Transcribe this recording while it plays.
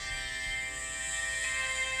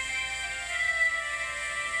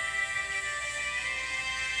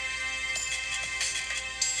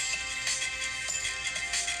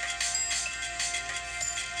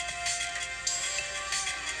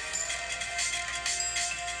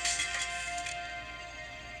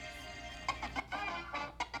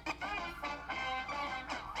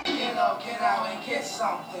out and get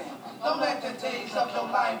something. Don't let the days of your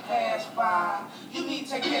life pass by. You need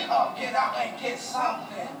to get up, get out, and get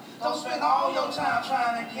something. Don't spend all your time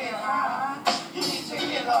trying to get high. You need to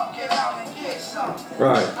get up, get out, and get something.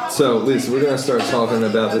 Right. So, Lisa, we're going to start talking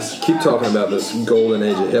about this, keep talking about this golden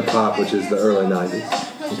age of hip-hop, which is the early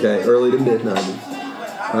 90s. Okay? Early to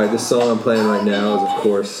mid-90s. All right, this song I'm playing right now is, of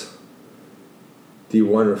course, the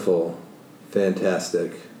wonderful,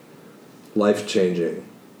 fantastic, life-changing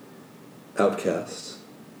Outkast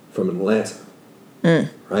from Atlanta.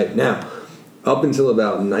 Right now, up until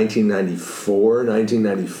about 1994,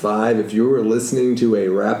 1995, if you were listening to a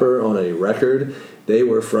rapper on a record, they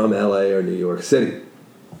were from LA or New York City.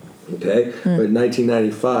 Okay? But in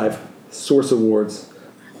 1995, Source Awards,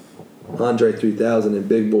 Andre 3000 and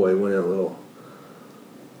Big Boy won a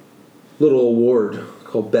little award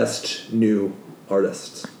called Best New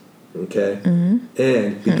Artists. Okay?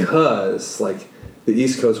 And because, like, the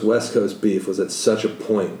East Coast, West Coast beef was at such a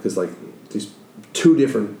point, because, like, these two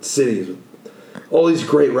different cities with all these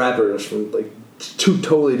great rappers from, like, two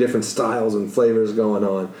totally different styles and flavors going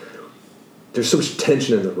on. There's so much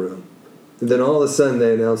tension in the room. And then all of a sudden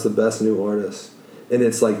they announce the best new artist. And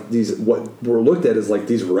it's like these, what we're looked at as like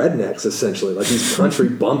these rednecks, essentially, like these country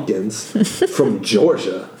bumpkins from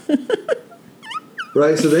Georgia.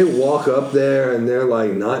 Right? So they walk up there and they're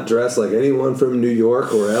like not dressed like anyone from New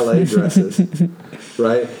York or LA dresses.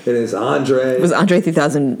 Right? And it's Andre. Was Andre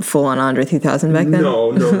 3000 full on Andre 3000 back then?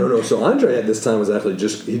 No. So Andre at this time was actually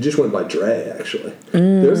he just went by Dre, actually.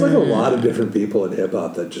 There's like a lot of different people in hip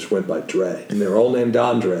hop that just went by Dre. And they were all named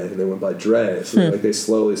Andre and they went by Dre. So like they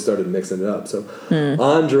slowly started mixing it up. So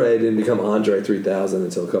Andre didn't become Andre 3000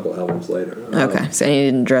 until a couple albums later. Okay. So he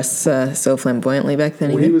didn't dress so flamboyantly back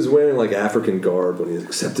then? Well, he was wearing like African garb when he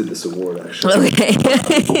accepted this award, actually.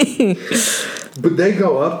 Okay. But they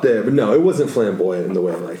go up there, but no, it wasn't flamboyant in the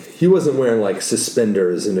way, like, he wasn't wearing, like,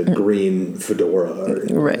 suspenders and a green fedora or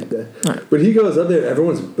anything like that. Right. But he goes up there, and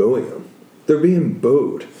everyone's booing him. They're being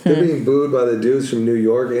booed. They're being booed by the dudes from New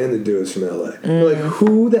York and the dudes from L.A. They're like,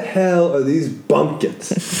 who the hell are these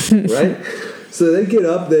bumpkins? Right? So they get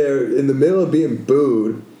up there in the middle of being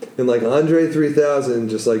booed, and, like, Andre 3000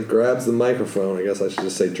 just, like, grabs the microphone. I guess I should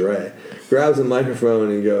just say Dre. Grabs the microphone,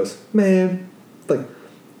 and he goes, man, like,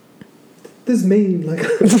 this mean, like, I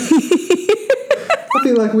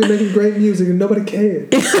feel like we're making great music and nobody cares.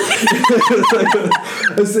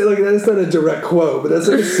 That's not a direct quote, but that's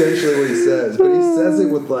like essentially what he says. But he says it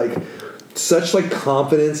with like such like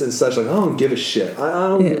confidence and such like, I don't give a shit. I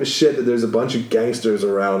don't give a shit that there's a bunch of gangsters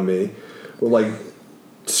around me with like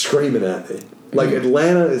screaming at me. Like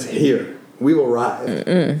Atlanta is here. We've arrived.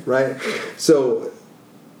 Right? So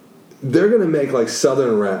they're gonna make like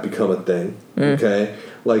Southern rap become a thing. Okay?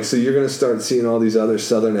 Like, so you're going to start seeing all these other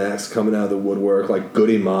Southern acts coming out of the woodwork, like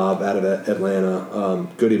Goody Mob out of Atlanta.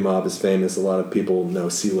 Goody Mob is famous. A lot of people know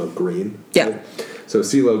CeeLo Green. Yeah. Right? So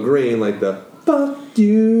CeeLo Green, like the fuck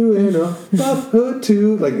you and a fuck her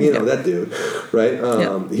too. Like, you know, that dude,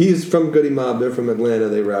 right? He's from Goody Mob. They're from Atlanta.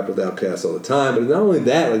 They rap with Outkast all the time. But not only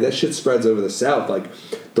that, like, that shit spreads over the South. Like,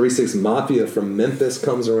 3-6 Mafia from Memphis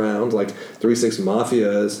comes around. Like, 3-6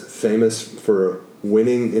 Mafia is famous for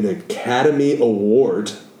winning an Academy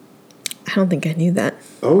Award. I don't think I knew that.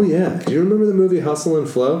 Oh, yeah. Do you remember the movie Hustle and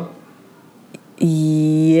Flow?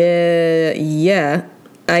 Yeah.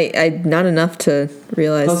 I not enough to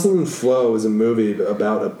realize. Hustle and Flow is a movie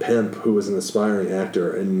about a pimp who was an aspiring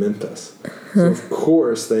actor in Memphis. So, of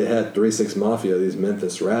course, they had 3-6 Mafia, these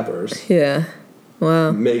Memphis rappers. Yeah.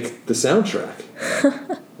 Wow. Make the soundtrack.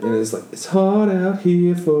 And it's like, it's hard out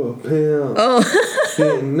here for a pimp. Oh.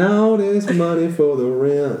 Getting all this money for the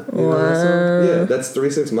rent. You know that song? Yeah, that's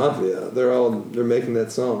 3-6 Mafia. They're making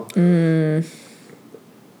that song.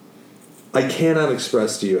 I cannot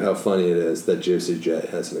express to you how funny it is that Juicy J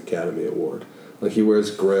has an Academy Award. Like, he wears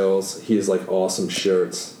grills. He has, like, awesome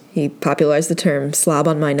shirts. He popularized the term slob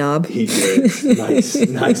on my knob. He did.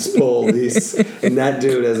 Nice pull. And that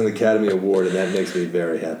dude has an Academy Award, and that makes me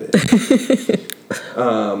very happy.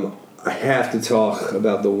 I have to talk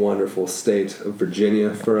about the wonderful state of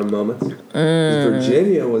Virginia for a moment.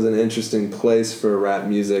 Virginia was an interesting place for rap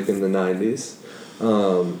music in the 90s.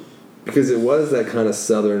 Because it was that kind of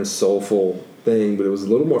southern soulful thing, but it was a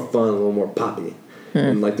little more fun, a little more poppy.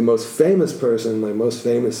 And like the most famous person, like most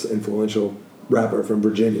famous influential rapper from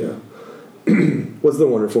Virginia was the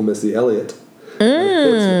wonderful Missy Elliott.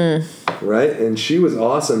 Right? And she was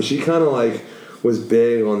awesome. She kind of like was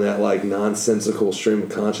big on that like nonsensical stream of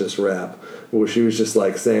conscious rap, where she was just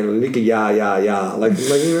like saying "licka ya ya ya," like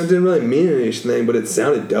it didn't really mean anything, but it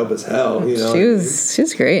sounded dope as hell. She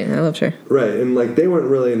was great. I loved her. Right, and like they weren't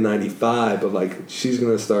really in '95, but like she's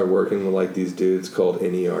gonna start working with like these dudes called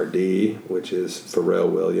NERD, which is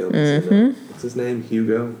Pharrell Williams. And, what's his name?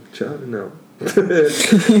 Hugo Chavez? No.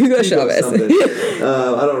 Hugo Chavez.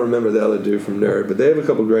 I don't remember the other dude from Nerd, but they have a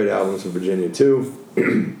couple great albums from Virginia too.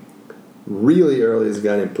 Really early is a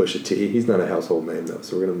guy named Pusha T. He's not a household name though,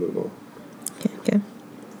 so we're gonna move on. Okay.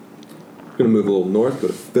 We're gonna move a little north, go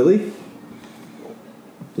to Philly.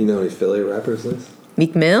 You know any Philly rappers, Liz?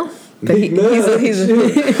 Meek Mill? Meek Mill. He's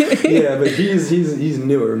Yeah, but he's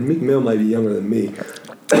newer. Meek Mill might be younger than me.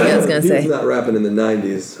 Yeah, I was gonna say. He was not rapping in the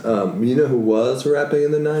 90s. You know who was rapping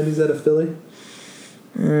in the 90s out of Philly?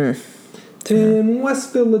 In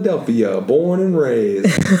West Philadelphia, born and raised.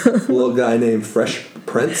 A little guy named Fresh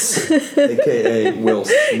Prince, a.k.a. Will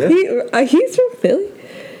Smith. He's from Philly?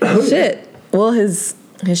 Shit. Well, his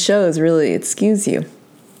shows really, it skews you.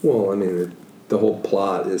 Well, I mean, the whole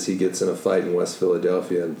plot is he gets in a fight in West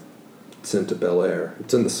Philadelphia and sent to Bel Air.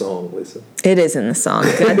 It's in the song, Lisa. It is in the song.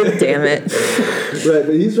 God damn it. Right,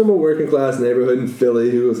 but he's from a working class neighborhood in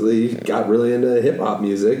Philly he got really into hip hop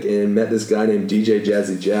music and met this guy named DJ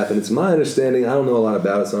Jazzy Jeff. And it's my understanding, I don't know a lot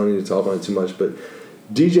about it, so I don't need to talk on it too much, but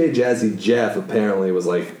DJ Jazzy Jeff apparently was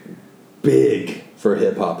like big for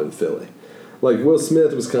hip hop in Philly. Like Will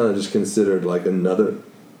Smith was kind of just considered like another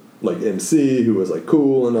like MC who was like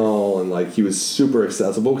cool and all, and like he was super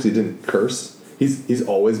accessible because he didn't curse. He's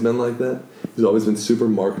always been like that. He's always been super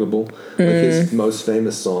marketable. Like his most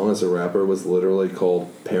famous song as a rapper was literally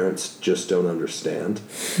called "Parents Just Don't Understand,"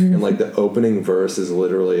 and like the opening verse is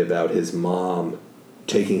literally about his mom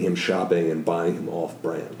taking him shopping and buying him off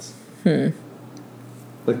brands.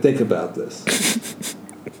 Like think about this,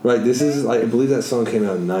 right? This is I believe that song came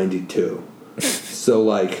out in '92. So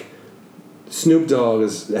like. Snoop Dogg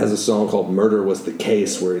has a song called "Murder Was the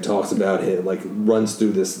Case" where he talks about him, like runs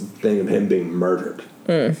through this thing of him being murdered,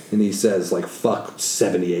 and he says like "fuck"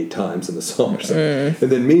 78 times in the song or something.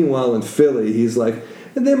 And then meanwhile in Philly, he's like,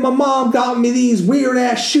 "And then my mom got me these weird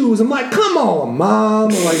ass shoes." I'm like, "Come on, mom!"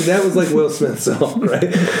 Like that was like Will Smith's song, right?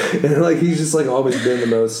 And like he's just like always been the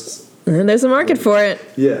most. And there's a market for it.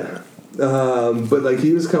 Yeah, but like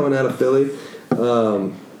he was coming out of Philly.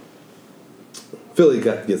 Philly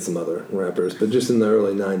got to get some other rappers, but just in the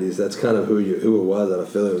early 90s, that's kind of who it was out of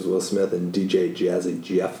Philly. It was Will Smith and DJ Jazzy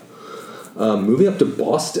Jeff. Moving up to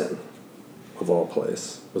Boston, of all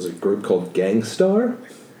places, was a group called Gangstar.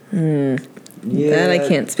 Yeah, That I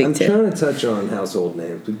can't speak to. I'm trying to touch on household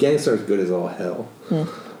names, but Gangstar's good as all hell.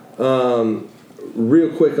 Real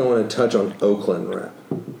quick, I want to touch on Oakland rap.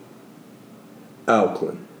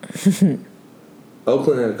 Oakland.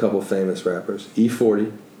 Oakland had a couple famous rappers.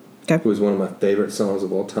 E40. Okay. Who was one of my favorite songs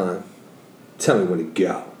of all time. Tell me when to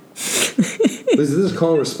go. This is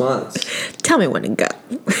call and response. Tell me when to go.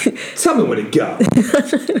 Tell me when to go.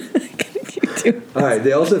 Alright,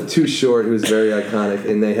 they also have Too Short, who's very iconic,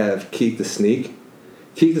 and they have Keek the Sneak.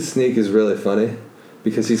 Keek the Sneak is really funny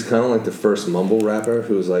because he's kind of like the first mumble rapper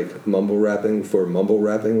who was like mumble rapping before mumble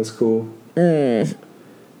rapping was cool. I'm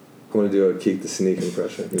going to do a Keek the Sneak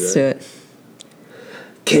impression. Let's do it.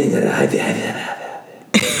 King of the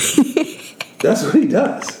That's what he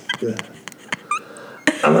does. Yeah.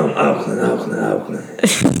 I'm on Oakland.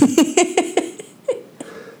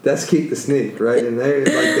 That's Keek the Sneak, right? And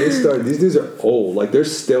they started. These dudes are old. Like they're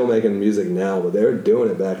still making music now, but they were doing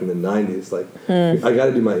it back in the '90s. Like I got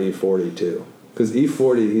to do my E40 too, because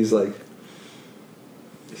E40,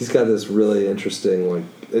 he's got this really interesting like.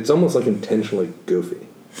 It's almost like intentionally goofy.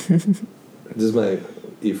 This is my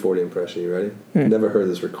E40 impression. You ready? Never heard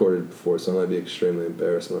this recorded before, so I might be extremely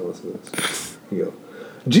embarrassed when I listen to this. You go,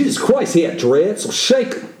 Jesus Christ, he had dreads, so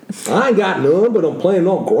shake 'em. I ain't got none, but I'm planning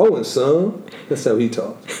on growing some. That's how he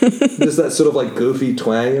talks. Just that sort of like goofy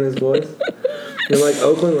twang in his voice. And like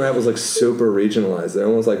Oakland rap was like super regionalized. They're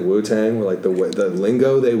almost like Wu-Tang, where like the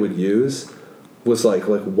lingo they would use was like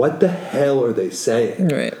what the hell are they saying?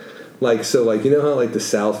 Right. Like, so, like, you know how, like, the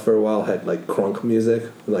South for a while had, like, crunk music?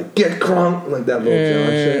 Like, get crunk! Like, that Lil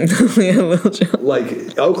Jon shit. Yeah, Lil Jon.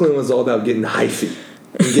 Like, Oakland was all about getting hyphy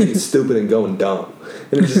and getting stupid and going dumb.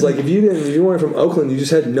 And it's just like, if you weren't from Oakland, you just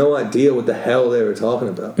had no idea what the hell they were talking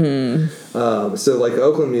about. So, like,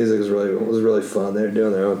 Oakland music was really fun. They were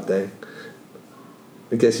doing their own thing.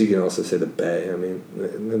 I guess you can also say the Bay. I mean,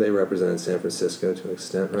 they represented San Francisco to an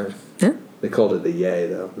extent, right? Yeah. They called it the Yay,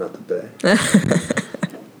 though, not the Bay.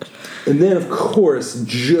 And then, of course,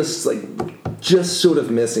 just sort of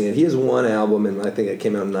missing it. He has one album, and I think it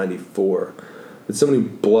came out in '94, But somebody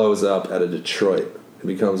blows up out of Detroit and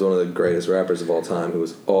becomes one of the greatest rappers of all time, who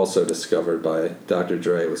was also discovered by Dr.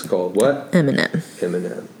 Dre, was called what?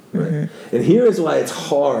 Eminem. Right. And here is why it's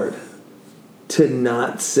hard to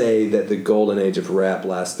not say that the golden age of rap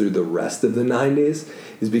lasts through the rest of the 90s,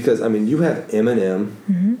 is because, I mean, you have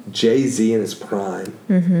Eminem, Jay-Z in his prime,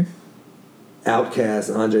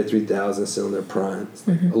 Outkast, Andre 3000 still in their primes.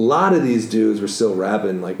 A lot of these dudes were still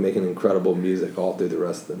rapping, like making incredible music all through the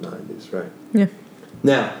rest of the 90s, right? Yeah.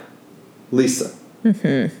 Now, Lisa.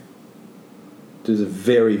 There's a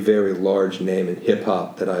very, very large name in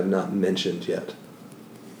hip-hop that I have not mentioned yet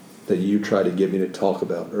that you tried to get me to talk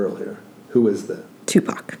about earlier. Who is that?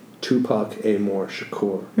 Tupac Amor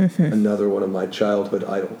Shakur. Another one of my childhood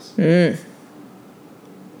idols. Do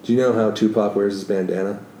you know how Tupac wears his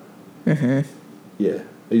bandana? Yeah.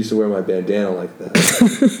 I used to wear my bandana like that.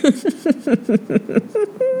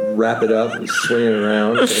 Wrap it up and swing it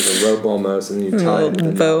around like a rope almost, and you tie it.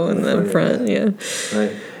 A bow in the front, yeah.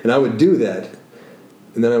 Right? And I would do that.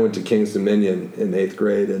 And then I went to King's Dominion in 8th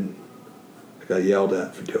grade, and I got yelled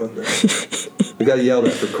at for doing that. I got yelled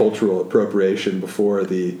at for cultural appropriation before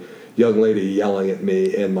the young lady yelling at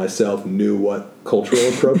me and myself knew what cultural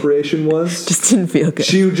appropriation was. Just didn't feel good.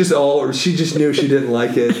 She just knew she didn't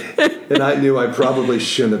like it, and I knew I probably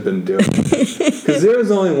shouldn't have been doing it. Because there was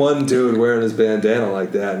only one dude wearing his bandana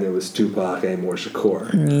like that, and it was Tupac Amor Shakur.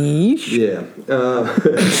 Yeah.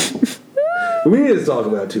 We need to talk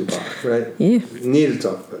about Tupac, right? Yeah. We need to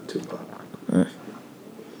talk about Tupac.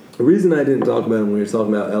 The reason I didn't talk about him when we were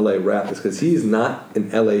talking about LA rap is because he's not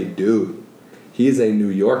an LA dude. He is a New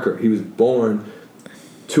Yorker. He was born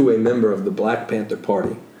to a member of the Black Panther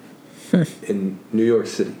Party in New York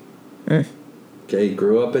City. Okay, he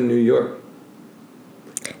grew up in New York.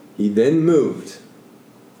 He then moved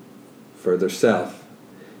further south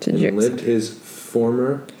and lived his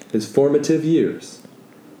formative years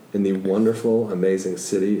in the wonderful, amazing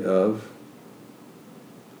city of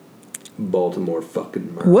Baltimore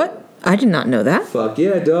fucking Maryland. What? I did not know that. Fuck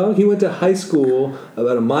yeah, dog. He went to high school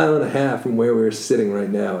about 1.5 miles from where we're sitting right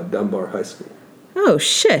now at Dunbar High School. Oh,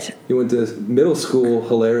 shit. He went to middle school,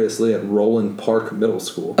 hilariously, at Roland Park Middle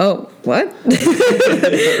School. Oh, what?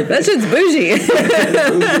 That shit's bougie.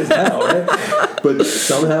 Bougie as hell, right? But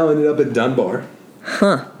somehow ended up at Dunbar.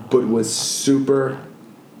 But was super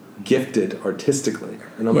gifted artistically.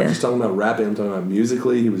 And I'm not just talking about rapping, I'm talking about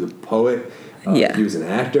musically. He was a poet. He was an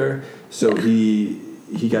actor. So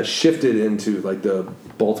he got shifted into like the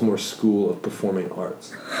Baltimore School of Performing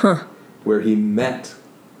Arts, where he met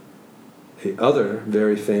a other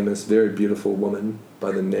very famous, very beautiful woman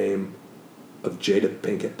by the name of Jada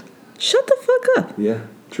Pinkett. Shut the fuck up. Yeah,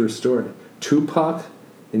 true story. Tupac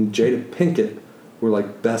and Jada Pinkett were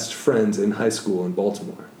like best friends in high school in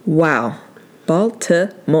Baltimore. Wow.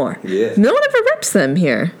 Baltimore. Yeah. No one ever reps them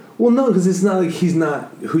here. Well, no, because it's not like he's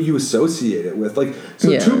not who you associate it with. Like,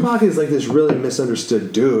 so Tupac is like this really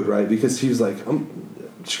misunderstood dude, right? Because he was like, I'm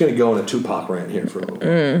just gonna go on a Tupac rant here for a little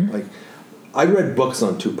bit. Like, I read books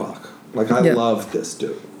on Tupac. Like, I love this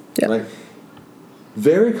dude. Yeah. Like,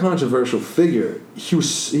 very controversial figure.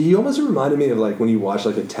 He almost reminded me of like when you watch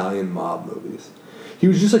like Italian mob movies. He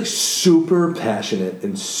was just like super passionate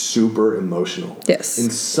and super emotional. Yes.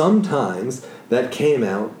 And sometimes that came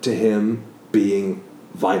out to him being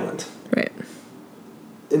violent. Right.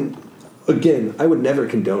 And again, I would never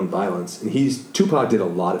condone violence. And Tupac did a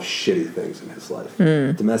lot of shitty things in his life.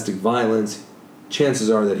 Domestic violence. Chances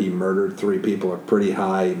are that he murdered 3 people are pretty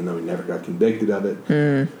high, even though he never got convicted of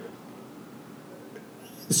it.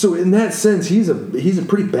 So in that sense, he's a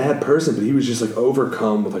pretty bad person, but he was just like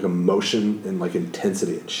overcome with like emotion and like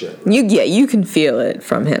intensity and shit. You can feel it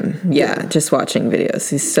from him. Yeah, just watching videos.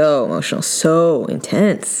 He's so emotional, so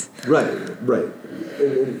intense. Right.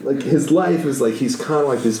 And like his life is like he's kind of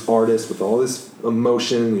like this artist with all this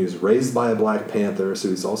emotion. He was raised by a Black Panther, so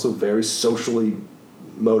he's also very socially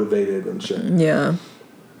motivated and shit. Yeah.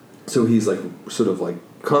 So he's like sort of like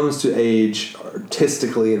comes to age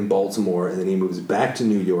artistically in Baltimore, and then he moves back to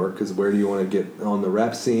New York, because where do you want to get on the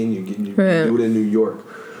rap scene? You do it in New York,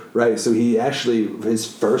 right? So he actually, his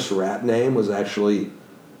first rap name was actually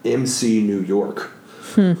MC New York.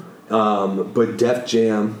 But Def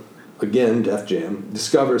Jam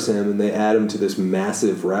discovers him, and they add him to this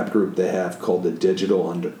massive rap group they have called the Digital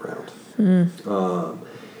Underground,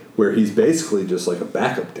 where he's basically just like a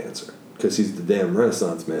backup dancer, because he's the damn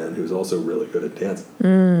Renaissance man who's also really good at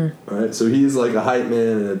dancing. All right, so he's like a hype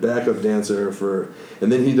man and a backup dancer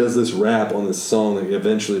and then he does this rap on this song that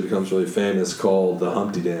eventually becomes really famous called the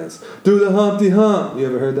Humpty Dance. Do the Humpty Hump. You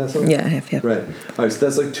ever heard that song? Yeah, I have. Yeah. Right. All right, so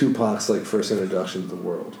that's like Tupac's like first introduction to the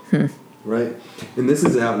world, right? And this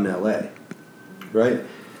is out in L.A. right?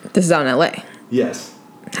 This is out in LA. Yes.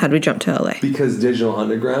 How do we jump to LA? Because Digital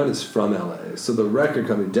Underground is from LA. So the record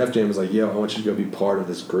company, Def Jam, was like, yo, I want you to go be part of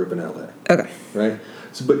this group in LA. Okay. Right?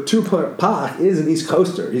 So, but Tupac is an East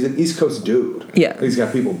Coaster. He's an East Coast dude. Yeah. He's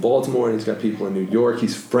got people in Baltimore and he's got people in New York.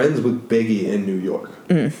 He's friends with Biggie in New York.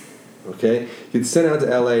 Okay? He gets sent out to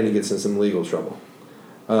LA and he gets in some legal trouble.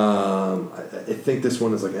 I think this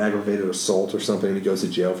one is like aggravated assault or something, and he goes to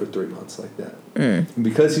jail for 3 months like that. And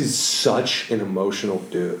because he's such an emotional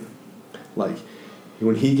dude, like,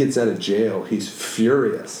 when he gets out of jail, he's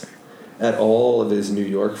furious at all of his New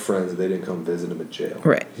York friends that they didn't come visit him at jail.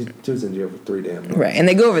 Right. He was in jail for 3 damn months. Right, and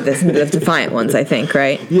they go over this in the Defiant ones, I think,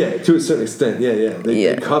 right? Yeah, to a certain extent. Yeah.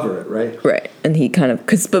 They cover it, right? Right, and he kind of...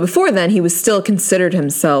 but before then, he was still considered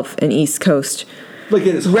himself an East Coast... Like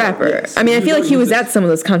in his rapper. heart, yes. I mean, I feel like he was at some of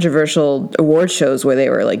those controversial award shows where they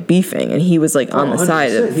were like beefing, and he was like on the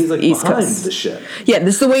side of He's like East behind Coast. the shit. Yeah,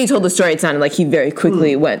 this is the way he told the story. It sounded like he very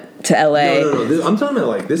quickly went to LA. No. I'm talking about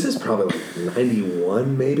like this is probably like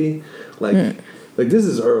 91 maybe. Like this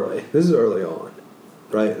is early. This is early on,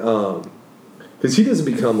 right? Because he doesn't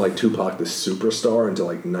become like Tupac the superstar until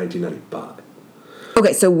like 1995.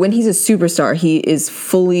 Okay, so when he's a superstar, he is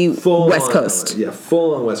full West Coast. Yeah,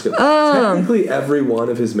 full on West Coast. Technically, every one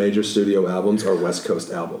of his major studio albums are West Coast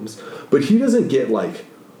albums. But he doesn't get, like,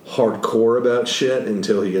 hardcore about shit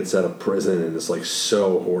until he gets out of prison and is, like,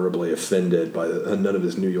 so horribly offended by none of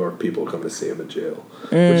his New York people come to see him in jail.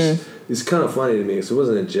 Which is kind of funny to me because he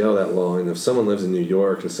wasn't in jail that long. And if someone lives in New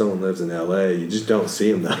York and someone lives in L.A., you just don't see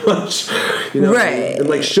him that much. You know? Right. And,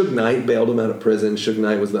 like, Suge Knight bailed him out of prison. Suge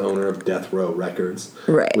Knight was the owner of Death Row Records.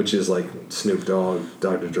 Right. Which is, like, Snoop Dogg,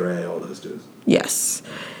 Dr. Dre, all those dudes. Yes.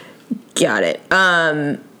 Got it.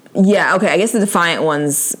 Yeah, okay, I guess the Defiant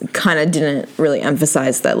ones kind of didn't really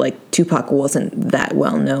emphasize that, like, Tupac wasn't that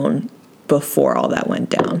well known before all that went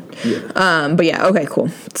down. Yeah. But yeah, okay, cool.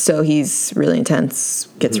 So he's really intense,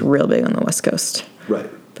 gets real big on the West Coast. Right.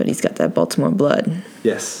 But he's got that Baltimore blood.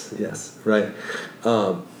 Yes, right.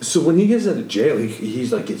 So when he gets out of jail,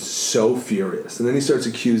 he's like gets so furious, and then he starts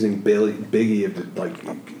accusing Biggie of like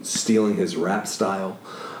stealing his rap style.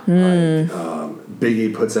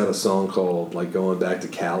 Biggie puts out a song called like "Going Back to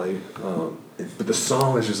Cali," but the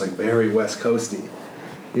song is just like very West Coasty.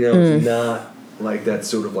 You know, it's not like that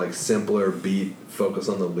sort of like simpler beat, focus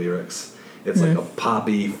on the lyrics. It's like a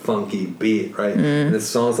poppy, funky beat, right? And it's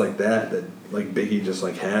songs like that like Biggie just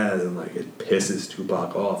like has, and like it pisses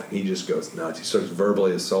Tupac off, and he just goes nuts. He starts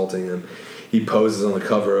verbally assaulting him. He poses on the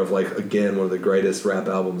cover of like again one of the greatest rap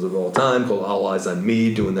albums of all time called "All Eyes on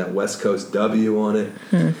Me," doing that West Coast W on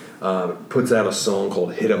it. Puts out a song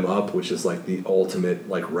called "Hit 'Em Up," which is like the ultimate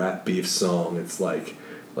like rap beef song. It's like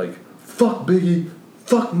fuck Biggie.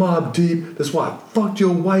 Fuck Mobb Deep. That's why I fucked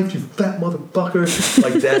your wife, you fat motherfucker.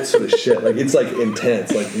 Like that sort of shit. Like it's like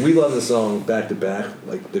intense. Like we love the song back to back,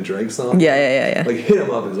 like the Drake song. Yeah. Like Hit 'Em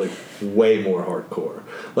Up is like way more hardcore.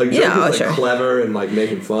 Like Drake is like clever and like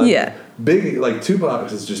making fun. Yeah. Big like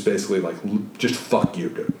Tupac is just basically like just fuck you,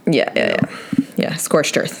 dude. Yeah.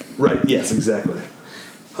 Scorched earth. Right. Yes. Exactly.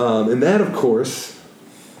 And that of course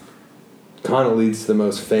kind of leads to the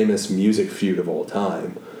most famous music feud of all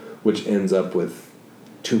time, which ends up with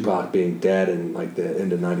Tupac being dead in like the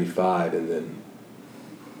end of 95 and then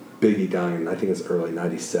Biggie dying in I think it's early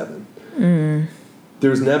 97.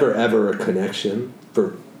 There's never ever a connection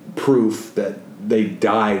for proof that they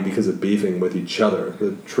died because of beefing with each other.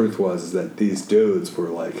 The truth was that these dudes were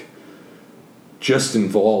like just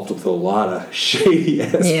involved with a lot of shady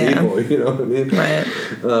ass people, you know what I mean? Right.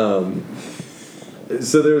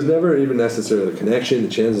 So there was never even necessarily a connection. The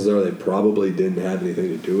chances are they probably didn't have anything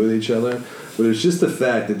to do with each other. But it was just the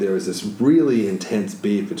fact that there was this really intense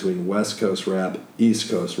beef between West Coast rap, East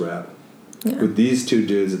Coast rap, with these two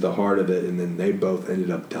dudes at the heart of it, and then they both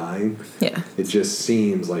ended up dying. Yeah. It just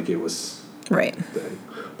seems like it was right. Thing.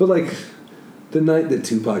 But like the night that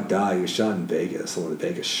Tupac died, he was shot in Vegas on the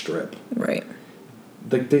Vegas Strip. Right.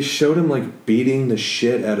 Like they showed him like beating the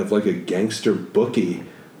shit out of like a gangster bookie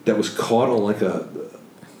that was caught on like a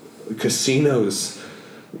casino's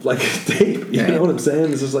like tape. You know what I'm saying?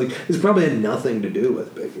 This is like this probably had nothing to do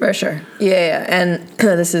with Biggie. For sure. Yeah. And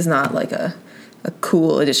this is not like a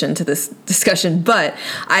cool addition to this discussion, but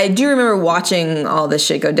I do remember watching all this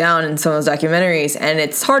shit go down in some of those documentaries, and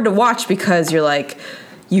it's hard to watch because you're like,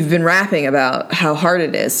 you've been rapping about how hard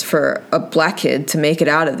it is for a black kid to make it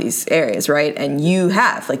out of these areas, right? And you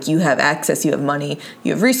have access, you have money,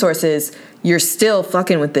 you have resources, you're still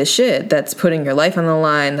fucking with this shit that's putting your life on the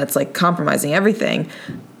line, that's like compromising everything.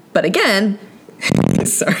 But again,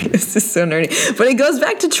 sorry, this is so nerdy, but it goes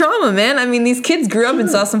back to trauma, man. I mean, these kids grew up and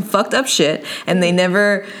saw some fucked up shit, and they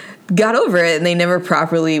never got over it and they never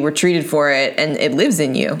properly were treated for it, and it lives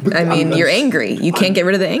in you. I mean, you're angry. You can't get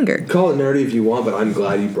rid of the anger. Call it nerdy if you want, but I'm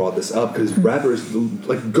glad you brought this up because rappers,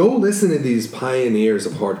 like, go listen to these pioneers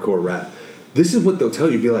of hardcore rap. This is what they'll tell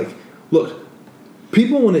you. Be like, look,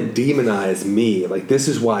 people want to demonize me. Like, this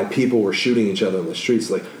is why people were shooting each other on the streets.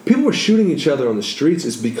 Like, people were shooting each other on the streets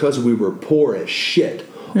is because we were poor as shit.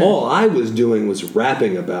 All I was doing was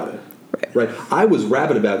rapping about it. Right? I was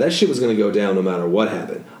rapping about it. That shit was going to go down no matter what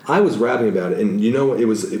happened. I was rapping about it, and you know what? It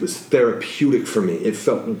was therapeutic for me. It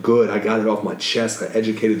felt good. I got it off my chest. I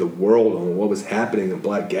educated the world on what was happening in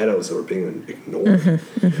black ghettos that were being ignored.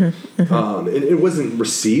 And it wasn't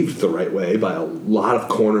received the right way by a lot of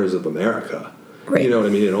corners of America. Right. You know what I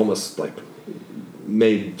mean? It almost like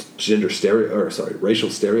made racial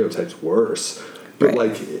stereotypes worse. But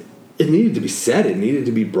like, it needed to be said. It needed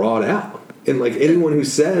to be brought out. And like anyone who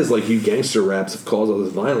says like you gangster raps have caused all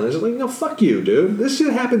this violence, it's like, no, fuck you, dude. This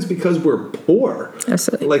shit happens because we're poor.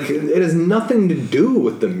 Absolutely. Like, it has nothing to do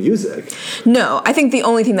with the music. No, I think the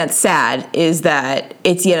only thing that's sad is that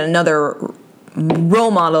it's yet another role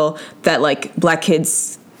model that like black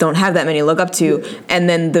kids don't have that many to look up to, and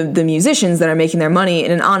then the musicians that are making their money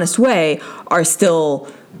in an honest way are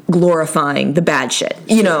still glorifying the bad shit.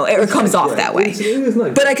 You know, it comes off that way. It is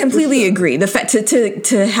not but I completely agree. The fact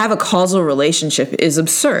to have a causal relationship is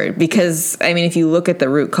absurd because I mean, if you look at the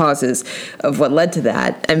root causes of what led to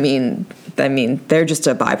that, I mean, they're just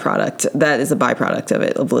a byproduct. That is a byproduct of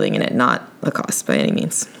it, of living in it, not a cause by any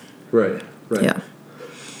means. Right. Yeah.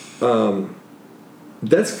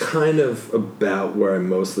 That's kind of about where I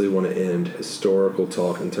mostly want to end historical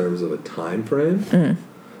talk in terms of a time frame.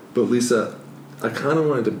 But Lisa, I kind of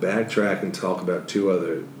wanted to backtrack and talk about two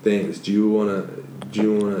other things. Do you want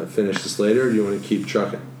to finish this later, or do you want to keep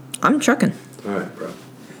trucking? I'm trucking. All right, bro.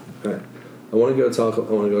 All right. I want to go talk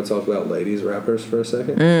about ladies rappers for a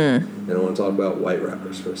second, and I want to talk about white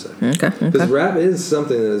rappers for a second. Okay. Because rap is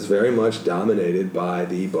something that is very much dominated by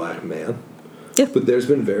the black man. Yeah. But there's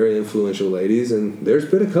been very influential ladies, and there's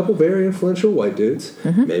been a couple very influential white dudes.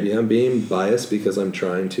 Maybe I'm being biased because I'm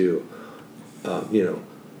trying to,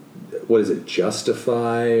 what is it,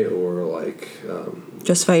 justify or like...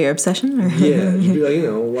 justify your obsession? Or? Yeah, just be like,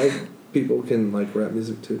 white people can like rap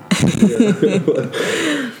music too.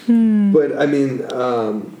 But I mean,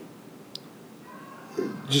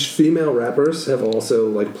 just female rappers have also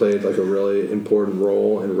like played like a really important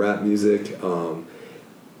role in rap music.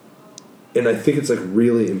 And I think it's like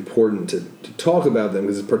really important to talk about them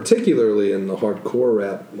because particularly in the hardcore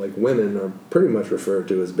rap, like women are pretty much referred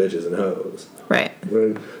to as bitches and hoes. Right.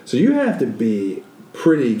 So you have to be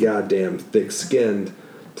pretty goddamn thick-skinned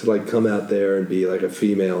to like come out there and be like a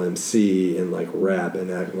female MC and like rap and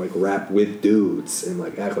act like rap with dudes and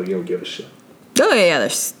like act like you don't give a shit. Oh yeah, they're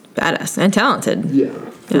badass and talented. Yeah,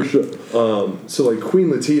 for sure. So like Queen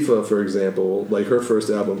Latifah, for example, like her first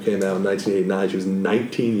album came out in 1989. She was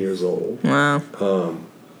 19 years old. Wow.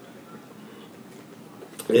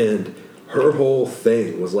 And her whole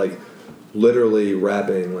thing was like literally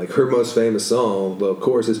rapping. Like her most famous song, the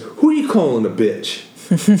chorus is "Who you calling a bitch?"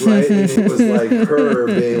 Right? And it was like her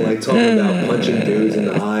being like talking about punching dudes in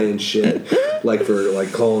the eye and shit, like for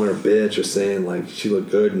like calling her bitch or saying like she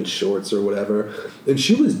looked good in shorts or whatever. And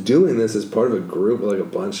she was doing this as part of a group with like a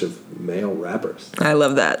bunch of male rappers. I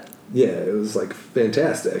love that. Yeah, it was like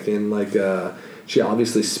fantastic. And like she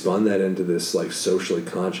obviously spun that into this like socially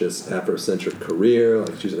conscious Afrocentric career.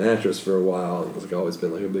 Like she was an actress for a while and has like always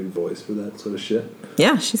been like a big voice for that sort of shit.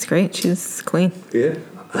 Yeah, she's great. She's queen. Yeah.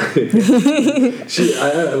 I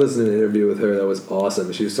listened to an interview with her that was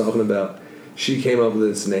awesome. She was talking about she came up with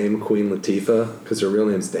this name Queen Latifah because her real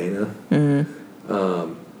name's Dana.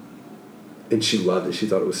 And she loved it. She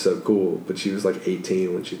thought it was so cool. But she was like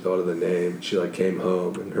 18 when she thought of the name. She like came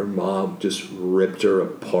home and her mom just ripped her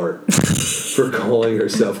apart for calling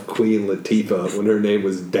herself Queen Latifah when her name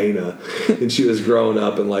was Dana. And she was growing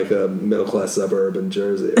up in like a middle class suburb in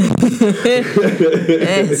Jersey.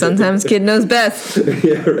 Hey, sometimes kid knows best.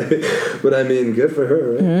 Yeah, right. But I mean, good for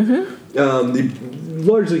her, right?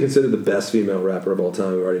 Largely considered the best female rapper of all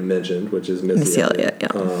time, we've already mentioned, which is Missy Elliott.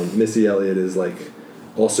 Yeah. Missy Elliott is like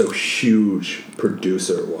also huge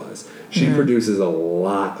producer-wise. She produces a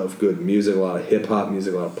lot of good music, a lot of hip-hop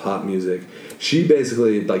music, a lot of pop music. She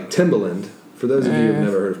basically, like Timbaland, for those of you who've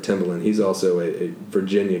never heard of Timbaland, he's also a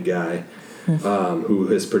Virginia guy who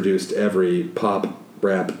has produced every pop,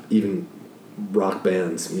 rap, even rock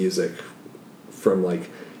band's music from like,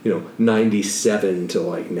 97 to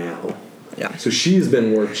like now. Yeah. So she's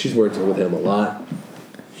worked with him a lot.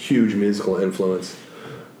 Huge musical influence.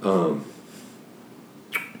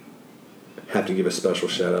 have to give a special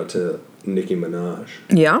shout out to Nicki Minaj.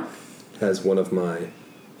 Yeah. Has one of my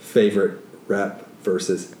favorite rap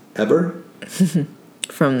verses ever.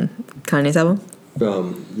 From Kanye's album?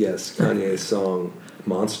 Yes, Kanye's song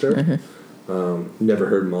Monster. Never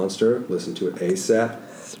heard Monster. Listen to it ASAP.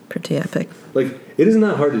 It's pretty epic. Like, it is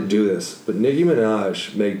not hard to do this, but Nicki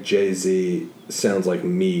Minaj make Jay-Z sounds like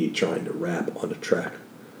me trying to rap on a track.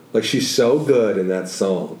 Like, she's so good in that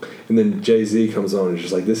song. And then Jay-Z comes on and is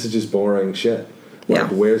just like, this is just boring shit.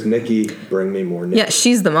 Like, where's Nicki? Bring me more Nicki. Yeah,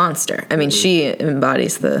 she's the monster. I mean, she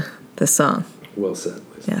embodies the song. Well said,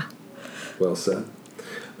 Lisa. Yeah. Well said.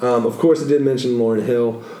 Of course, I did mention Lauryn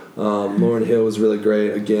Hill. Lauryn Hill was really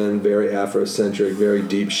great. Again, very Afrocentric, very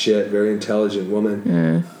deep shit, very intelligent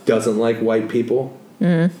woman. Doesn't like white people.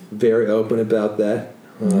 Very open about that.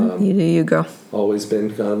 You do you, girl. Always been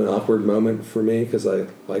kind of an awkward moment for me because I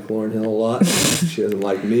like Lauryn Hill a lot. She doesn't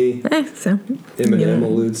like me. So Eminem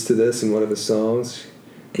alludes to this in one of his songs.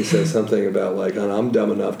 He says something about, like, I'm dumb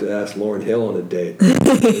enough to ask Lauryn Hill on a date.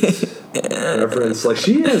 It's reference. Like,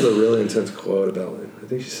 she has a really intense quote about it. I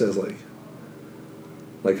think she says, like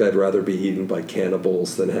I'd rather be eaten by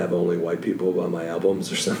cannibals than have only white people buy my albums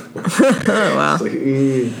or something. Oh, wow. It's like,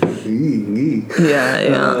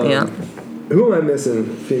 Yeah. Who am I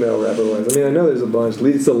missing female rapper-wise? I mean, I know there's a bunch.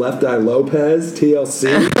 Lisa Left Eye Lopez,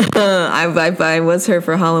 TLC. I was her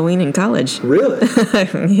for Halloween in college. Really?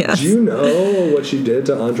 Yes. Do you know what she did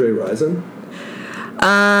to Andre Rison?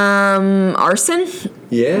 Arson?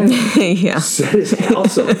 Yeah. Yeah. Set his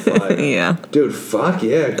house on fire. Yeah. Dude, fuck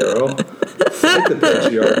yeah, girl. Fight the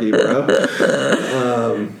patriarchy, bro.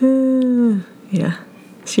 Yeah.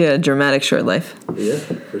 She had a dramatic short life. Yeah,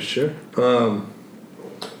 for sure.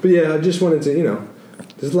 But yeah, I just wanted to,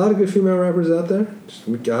 there's a lot of good female rappers out there.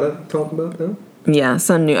 We gotta talk about them. Yeah,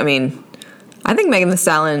 some new. I mean, I think Megan Thee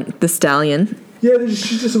Stallion. Yeah,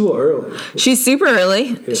 she's just a little early. She's super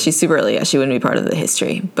early. Yeah. She's super early. Yeah, she wouldn't be part of the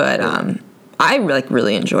history, but I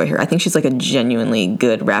really enjoy her. I think she's like a genuinely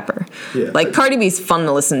good rapper. Yeah. Like Cardi B's fun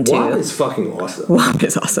to listen to. WAP is fucking awesome. WAP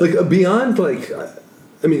is awesome. Like beyond I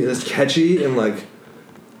mean, it's catchy and like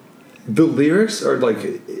the lyrics are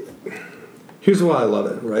like. Here's why I love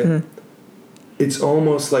it, right? Mm-hmm. It's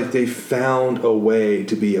almost like they found a way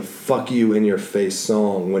to be a fuck you in your face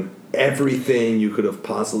song when everything you could have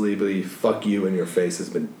possibly be fuck you in your face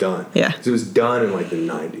has been done. Yeah. It was done in like the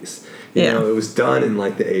 90s. You know, it was done in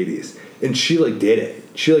like the 80s. And she like did it.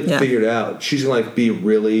 She like figured out. She's gonna like be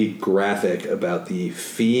really graphic about the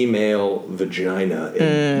female vagina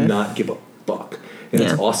and not give a fuck. And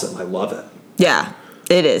it's awesome. I love it. Yeah.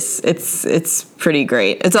 It is. It's pretty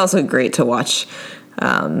great. It's also great to watch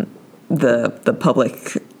the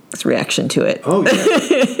public's reaction to it. Oh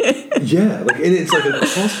yeah, yeah. Like, and it's like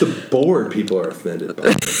across the board, people are offended by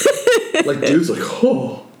it. Like, dudes, like,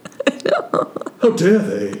 oh, how dare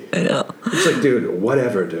they? I know. It's like, dude,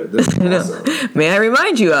 whatever, dude. This is awesome. May I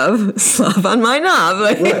remind you of slap on my knob?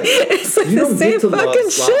 Like, right. It's like you the don't same get to fucking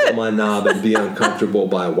love slap shit. on my knob and be uncomfortable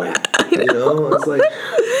by WAP. You know, it's like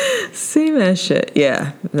same ass shit.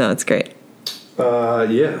 Yeah. No, it's great.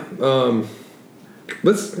 Yeah.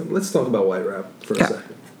 Let's talk about white rap for a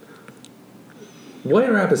second.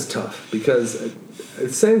 White rap is tough because at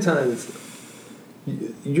the same time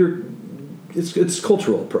it's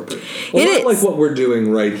cultural appropriate. Well, not like what we're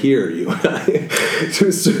doing right here, you and I, to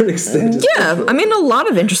a certain extent. Yeah, I mean, a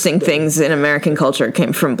lot of interesting things in American culture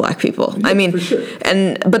came from black people. Yeah, I mean, for sure.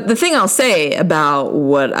 But the thing I'll say about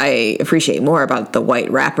what I appreciate more about the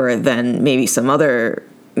white rapper than maybe some other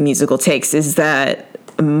musical takes is that,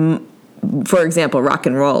 for example, rock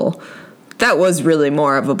and roll, that was really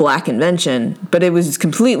more of a black invention, but it was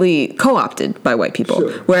completely co-opted by white people.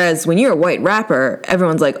 Sure. Whereas when you're a white rapper,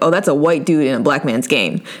 everyone's like, oh, that's a white dude in a black man's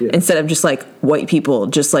game. Yeah. Instead of just like white people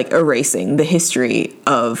just like erasing the history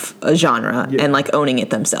of a genre and like owning it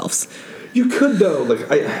themselves. You could though, like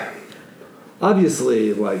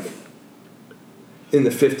obviously like in the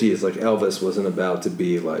 50s, like Elvis wasn't about to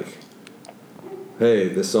be like, hey,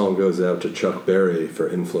 this song goes out to Chuck Berry for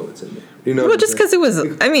influencing me. You know, well, just because it was,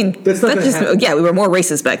 I mean, that's not just happen. Yeah, we were more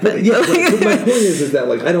racist back then. Yeah, but my point is that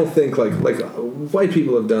like I don't think like white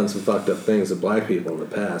people have done some fucked up things to black people in the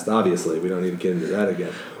past. Obviously, we don't need to get into that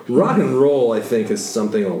again. Rock and roll, I think, is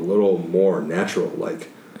something a little more natural. Like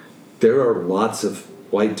there are lots of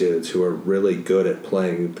white dudes who are really good at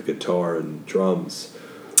playing the guitar and drums.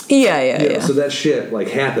 Yeah. So that shit like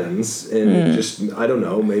happens, and it just I don't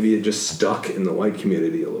know, maybe it just stuck in the white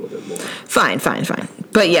community a little bit more. Fine.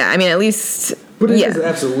 But yeah, I mean, at least. But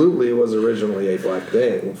it was originally a black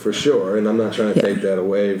thing for sure, and I'm not trying to take that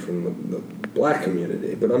away from the black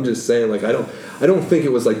community. But I'm just saying, like I don't think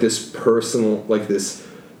it was like this personal, like this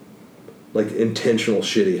like intentional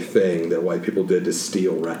shitty thing that white people did to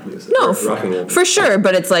steal rap music. No, rock and roll. for sure,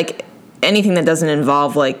 but it's like anything that doesn't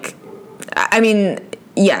involve like, I mean,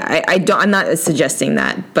 yeah, I'm not suggesting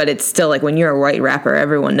that, but it's still like when you're a white rapper,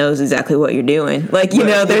 everyone knows exactly what you're doing. Like, you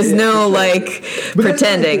know, there's no like but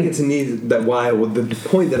pretending. I think it's neat that the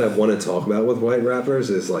point that I want to talk about with white rappers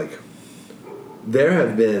is like there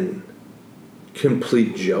have been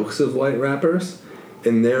complete jokes of white rappers,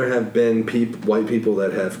 and there have been white people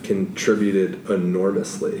that have contributed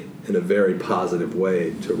enormously in a very positive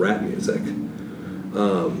way to rap music.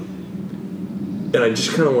 And I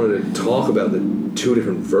just kind of wanted to talk about the two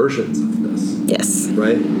different versions of this. Yes.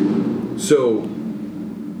 Right? So,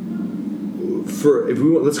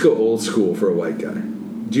 let's go old school for a white guy.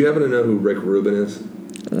 Do you happen to know who Rick Rubin is?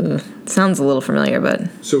 Sounds a little familiar, but...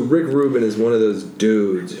 So Rick Rubin is one of those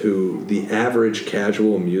dudes who the average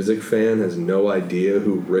casual music fan has no idea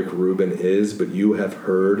who Rick Rubin is, but you have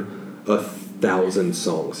heard 1,000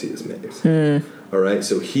 songs he has made. All right?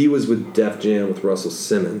 So he was with Def Jam with Russell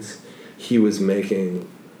Simmons. He was making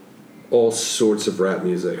all sorts of rap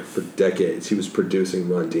music for decades. He was producing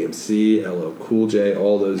Run DMC, LL Cool J,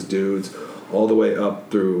 all those dudes, all the way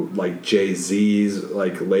up through like Jay-Z's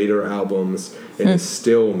like later albums, and is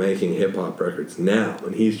still making hip-hop records now.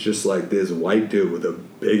 And he's just like this white dude with a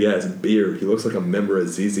big-ass beard. He looks like a member of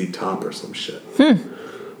ZZ Top or some shit.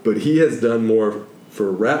 But he has done more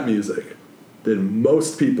for rap music than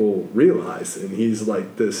most people realize, and he's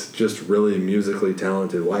like this just really musically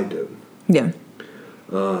talented white dude. Yeah.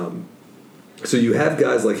 So you have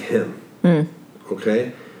guys like him,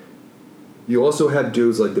 okay? You also have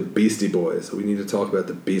dudes like the Beastie Boys. We need to talk about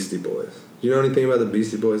the Beastie Boys. Do you know anything about the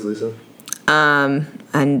Beastie Boys, Lisa?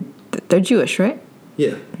 And they're Jewish, right?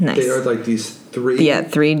 Yeah. Nice. They are like these three... Yeah,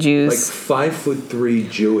 three Jews. Like 5'3"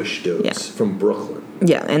 Jewish dudes from Brooklyn.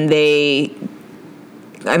 Yeah, and they...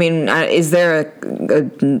 I mean, is there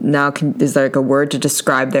is there like a word to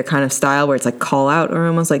describe their kind of style where it's like call out or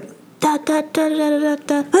almost like da da da da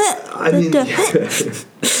da da? I mean,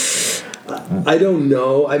 I don't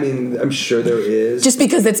know. I mean, I'm sure there is. Just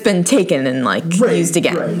because it's been taken and like used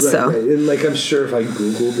again. Right. And like, I'm sure if I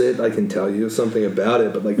Googled it, I can tell you something about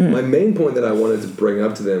it. But like, my main point that I wanted to bring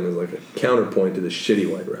up to them is like a counterpoint to the shitty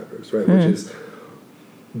white rappers, right? Which is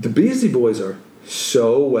the Beastie Boys are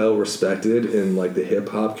so well respected in like the hip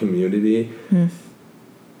hop community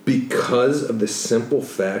because of the simple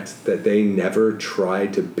fact that they never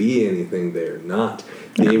tried to be anything they're not.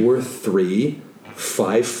 They were 3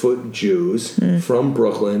 5-foot Jews from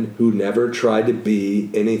Brooklyn who never tried to be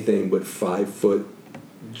anything but 5-foot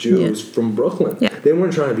Jews from Brooklyn. Yeah. They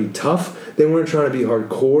weren't trying to be tough. They weren't trying to be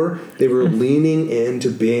hardcore. They were leaning into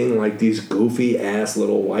being like these goofy ass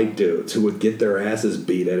little white dudes who would get their asses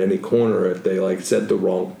beat at any corner if they like said the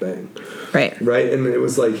wrong thing. Right. And it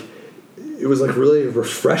was like really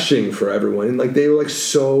refreshing for everyone, and like they were like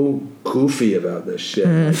so goofy about this shit.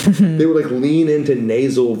 Like, they would like lean into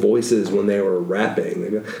nasal voices when they were rapping.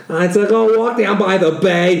 They'd go, "It's like I'll walk down by the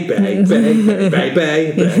bay, bay, bay, bay, bay,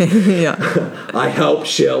 bay, bay. I hope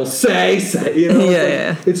she'll say, you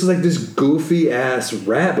know." It's like this goofy ass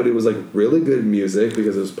rap, but it was like really good music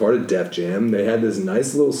because it was part of Def Jam. They had this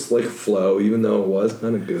nice little slick flow, even though it was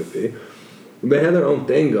kind of goofy. And they had their own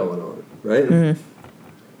thing going on, right?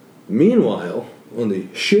 Meanwhile, on the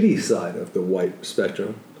shitty side of the white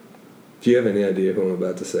spectrum, do you have any idea who I'm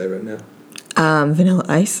about to say right now? Vanilla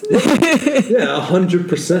Ice.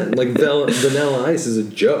 100%. Like Vanilla Ice is a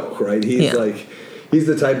joke, right? He's like, he's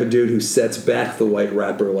the type of dude who sets back the white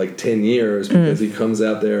rapper like 10 years because he comes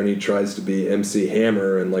out there and he tries to be MC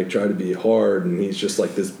Hammer and like try to be hard, and he's just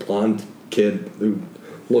like this blonde kid who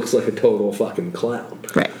looks like a total fucking clown.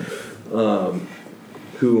 Right.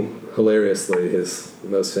 Who, hilariously, his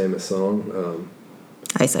most famous song,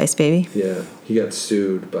 Ice Ice Baby. Yeah, he got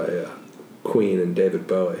sued by Queen and David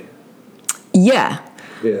Bowie. Yeah,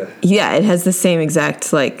 it has the same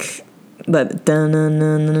exact like but it's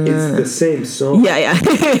the same song.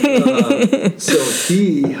 So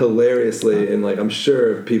he hilariously, and like I'm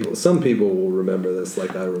sure some people will remember this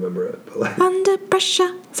like I remember it, but like Under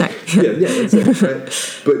Pressure. Sorry. That's it, right?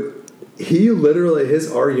 But he literally,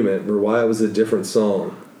 his argument for why it was a different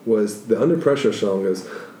song was the Under Pressure song goes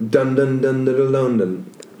dun dun dun dun dun dun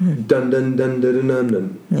dun dun dun dun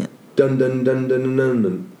dun dun dun dun dun dun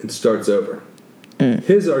dun. It starts over.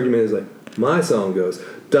 His argument is like my song goes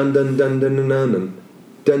dun dun dun dun dun dun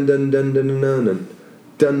dun dun dun dun dun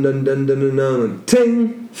dun dun dun dun dun dun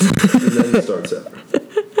ting, and then it starts over.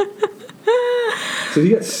 So he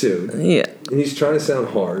got sued. Yeah, and he's trying to sound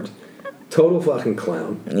hard. Total fucking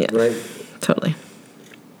clown. Yeah, right. Totally.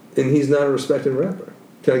 And he's not a respected rapper.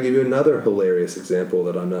 Can I give you another hilarious example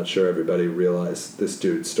that I'm not sure everybody realized this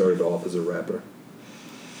dude started off as a rapper?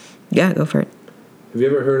 Yeah, go for it. Have you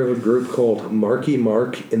ever heard of a group called Marky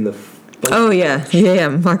Mark in the Oh, yeah. Yeah,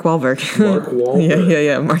 Mark Wahlberg. Mark Wahlberg.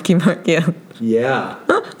 Yeah. Marky Mark, yeah. Yeah.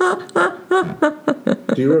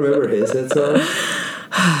 Do you remember his hit song?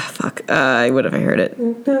 Fuck. What if I heard it?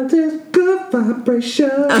 Good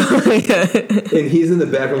vibration. Oh, yeah. And he's in the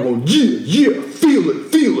background going, yeah, feel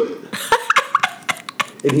it.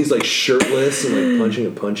 And he's like shirtless and like punching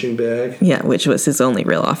a punching bag. Yeah, which was his only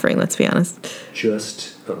real offering, let's be honest.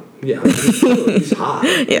 He's hot.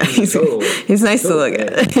 Yeah, he's nice to look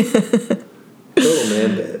at. Total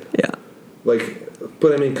man babe. Yeah. Like,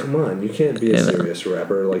 but I mean, come on, you can't be a serious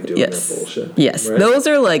rapper like doing that bullshit. Yes, right? Those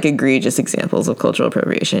are like egregious examples of cultural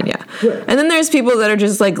appropriation. Yeah, right. And then there's people that are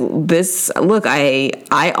just like this. Look,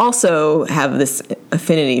 I also have this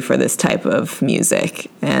affinity for this type of music,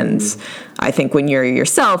 and I think when you're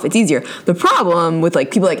yourself, it's easier. The problem with like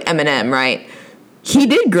people like Eminem, right? He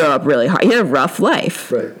did grow up really hard. He had a rough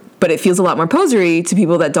life, right? But it feels a lot more posery to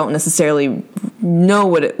people that don't necessarily know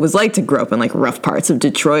what it was like to grow up in like rough parts of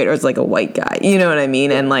Detroit or as like a white guy. You know what I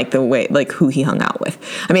mean? And like the way, like who he hung out with.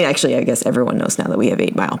 I mean, actually, I guess everyone knows now that we have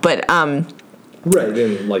 8 Mile. But right,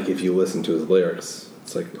 and like if you listen to his lyrics,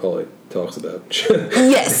 it's like all he talks about.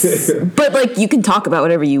 Yes, but like you can talk about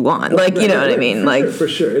whatever you want. Like you know what I mean? Like for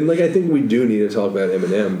sure. And like I think we do need to talk about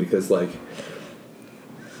Eminem because like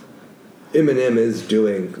Eminem is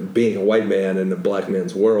being a white man in a black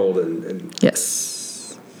man's world, and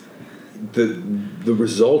yes, the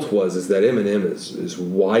result is that Eminem is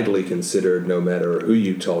widely considered, no matter who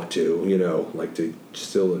you talk to, you know, like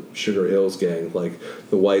still the Sugar Hills Gang, like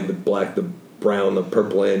the white, the black, the brown, the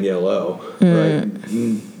purple, and yellow, right?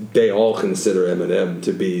 They all consider Eminem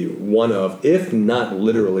to be one of, if not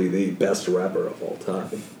literally, the best rapper of all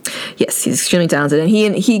time. Yes, he's extremely talented, and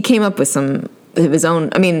he came up with some of his own.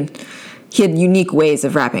 I mean, he had unique ways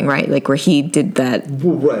of rapping, right? Like where he did that.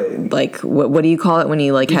 Right. Like what do you call it when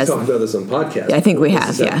he like We've has? talked about this on podcasts. Yeah, I think we this have.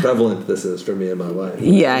 Is yeah. How prevalent this is for me in my life.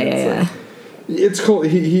 Yeah. It's called.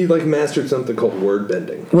 He like mastered something called word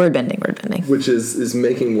bending. Word bending. Which is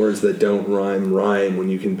making words that don't rhyme when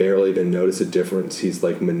you can barely even notice a difference. He's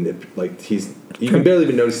like you can barely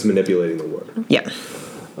even notice he's manipulating the word. Yeah.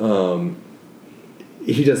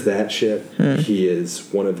 He does that shit. He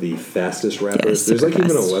is one of the fastest rappers. Yeah, There's like fast.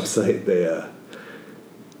 even a website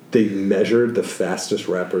they measured the fastest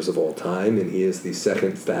rappers of all time, and he is the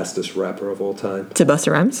second fastest rapper of all time. To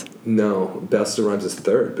Busta Rhymes? No, Busta Rhymes is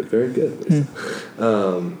third, but very good.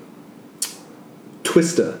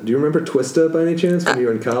 Twista. Do you remember Twista by any chance when you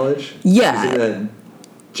were in college? Yeah. He's in that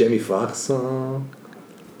Jamie Foxx song.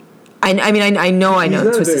 I mean, I know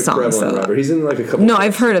Twista songs. Prevalent rapper. He's in like a couple. No,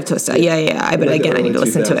 I've heard of Twista. Yeah. But again, I need to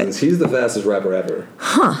listen to it. He's the fastest rapper ever.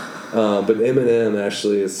 Huh. But Eminem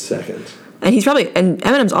actually is second. And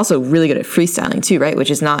Eminem's also really good at freestyling too, right? Which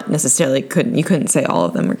is not necessarily you couldn't say all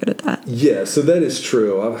of them were good at that. Yeah, so that is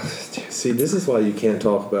true. See, this is why you can't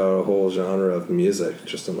talk about a whole genre of music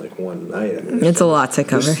just in like one night. I mean, it's a lot to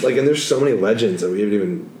cover. And there's so many legends that we haven't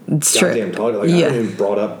even goddamn talked about. Like, I haven't even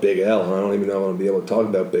brought up Big L, and I don't even know if I'm going to be able to talk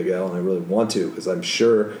about Big L, and I really want to, because I'm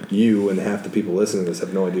sure you and half the people listening to this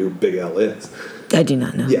have no idea who Big L is. I do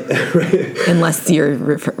not know. Yeah, right. Unless you're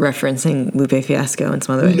referencing Lupe Fiasco in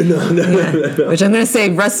some other way. No. Which I'm going to say,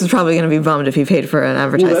 Russ is probably going to be bummed if he paid for an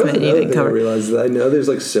advertisement and you didn't cover. I realize that I know there's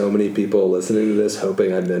like so many people listening to this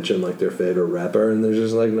hoping I mention like their favorite rapper, and there's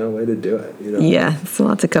just like no way to do it. You know? Yeah, it's a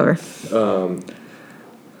lot to cover.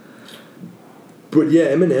 But yeah,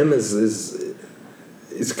 Eminem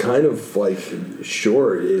is kind of like,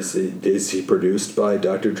 sure, is he produced by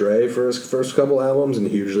Dr. Dre for his first couple albums and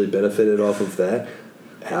hugely benefited off of that?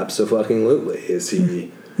 Abso-fucking-lutely. Is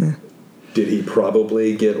he? Did he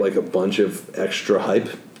probably get like a bunch of extra hype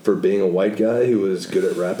for being a white guy who was good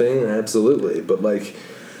at rapping? Absolutely. But like,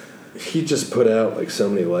 he just put out like so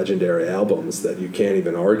many legendary albums that you can't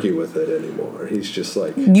even argue with it anymore. He's just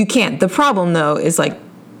like, you can't. The problem though is like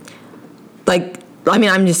I mean,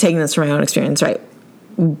 I'm just taking this from my own experience, right?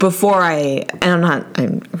 I'm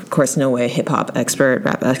of course no way hip-hop expert,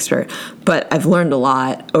 rap expert, but I've learned a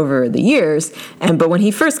lot over the years. But when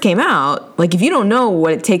he first came out, like if you don't know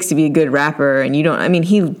what it takes to be a good rapper, and he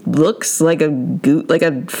looks like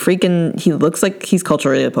he looks like he's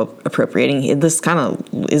culturally appropriating. This kind of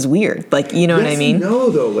is weird. Like, you know what I mean? No,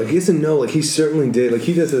 though. Like, yes and no. Like, he certainly did. Like,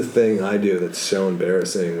 he does this thing I do that's so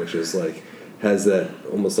embarrassing, which is like, has that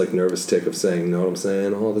almost like nervous tick of saying, know what I'm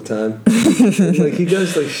saying, all the time. Like, he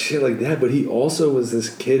does like shit like that, but he also was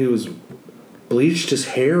this kid who was bleached his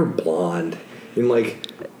hair blonde and like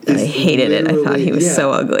that I hated it. I thought he was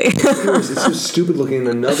so ugly. Of course, it's so stupid looking.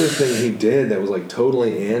 Another thing he did that was like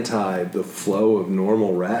totally anti the flow of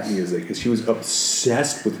normal rap music is he was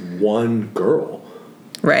obsessed with one girl.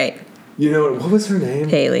 Right. You know, what was her name?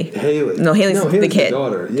 Haley. No, Haley's the kid. The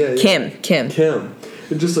daughter. Yeah, Kim.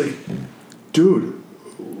 And just like, dude,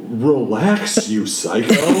 relax, you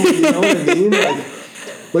psycho. You know what I mean?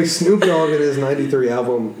 Like Snoop Dogg in his '93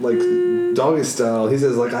 album, like Doggy Style, he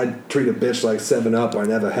says like, I treat a bitch like 7-Up, I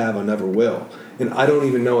never have, I never will. And I don't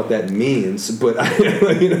even know what that means, but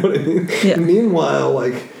you know what I mean? Yeah. Meanwhile,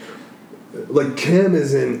 like Kim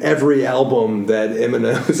is in every album that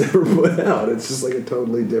Eminem has ever put out. It's just like a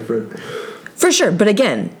totally different. For sure, but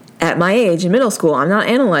again, at my age in middle school, I'm not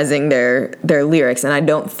analyzing their lyrics, and I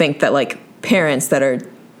don't think that like parents that are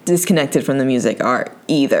disconnected from the music are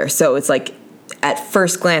either. So it's like at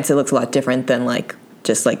first glance, it looks a lot different than like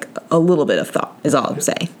just like a little bit of thought is all I'm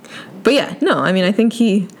saying. But yeah, no, I mean I think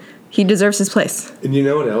he deserves his place. And you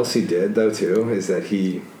know what else he did though too is that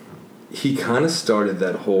he kind of started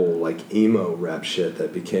that whole like emo rap shit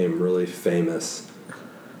that became really famous,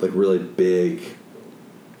 like really big,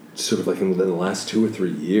 sort of like in the last 2 or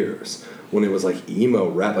 3 years when it was like emo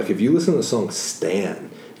rap. Like if you listen to the song "Stan,"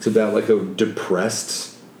 it's about like a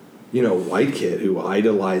depressed, white kid who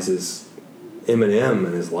idolizes Eminem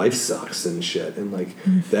and his life sucks and shit, and like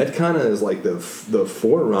that kind of is like the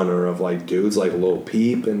forerunner of like dudes like Lil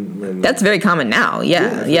Peep and that's very common now.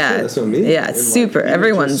 Yeah. Sure. That's what I mean. Yeah, it's and super. Like,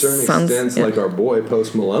 everyone to a certain sounds extent, like our boy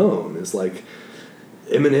Post Malone is like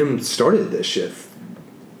Eminem started this shit.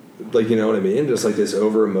 Like, you know what I mean? Just like this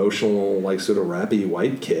over emotional, like sort of rappy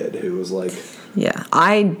white kid who was like. Yeah,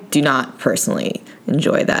 I do not personally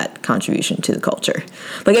enjoy that contribution to the culture.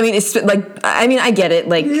 Like, I mean, it's like, I mean, I get it.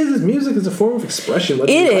 Like, music is a form of expression.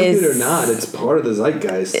 Whether you like it or not, it's part of the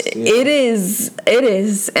zeitgeist. It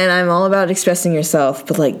is, and I'm all about expressing yourself.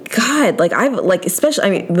 But like, God, like I've like, especially, I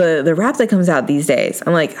mean, the rap that comes out these days.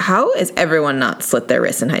 I'm like, how is everyone not slit their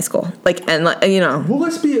wrists in high school? Like, and like, Well,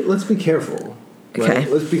 let's be careful. Right?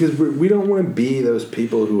 Okay. Because we don't want to be those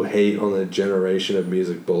people who hate on the generation of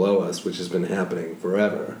music below us, which has been happening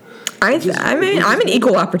forever. I'm an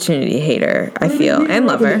equal opportunity hater. I feel and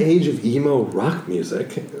lover. In the age of emo rock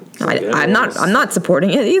music, I'm not supporting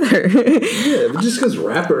it either. Yeah, but just because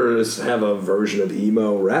rappers have a version of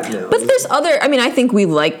emo rap now. But there's other. I mean, I think we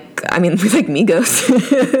like Migos.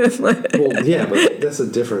 Well, yeah, but that's a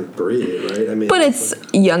different breed, right? I mean, but it's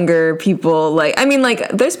younger people. Like, I mean, like,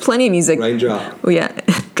 there's plenty of music. Raindrop. Oh yeah,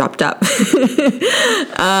 dropped up.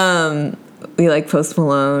 We like Post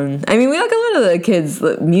Malone. I mean, we like a lot of the kids'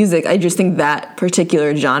 music. I just think that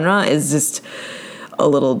particular genre is just a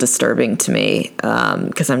little disturbing to me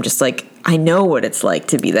because I'm just like, I know what it's like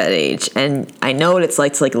to be that age, and I know what it's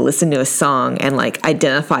like to like listen to a song and like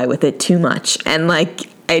identify with it too much, and like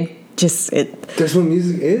That's what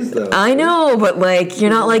music is, though. I know, but like you're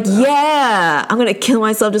not like, yeah, I'm gonna kill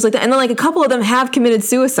myself just like that. And then like a couple of them have committed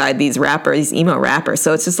suicide. These emo rappers.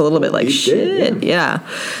 So it's just a little bit like shit. Yeah.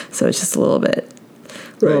 So it's just a little bit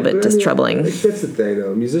troubling. That's the thing,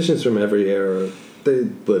 though. Musicians from every era, they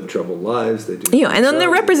live troubled lives. They do. And then they're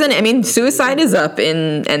represented. I mean, suicide is up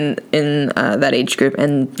in that age group,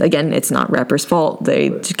 and again, it's not rappers' fault. They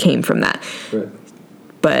came from that. Right.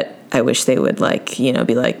 But I wish they would be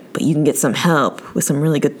like, but you can get some help with some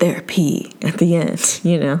really good therapy at the end,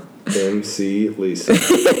 MC Lisa.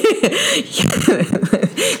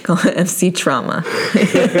 Call it MC Trauma.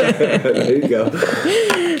 There you go.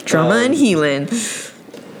 Trauma and healing.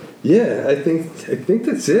 Yeah, I think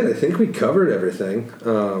that's it. I think we covered everything.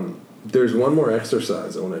 There's one more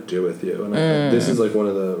exercise I want to do with you, and this is like one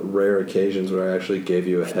of the rare occasions where I actually gave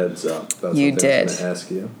you a heads up about something I was going to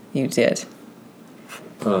ask you. You did.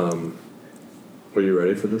 Are you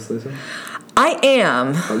ready for this, Lisa? I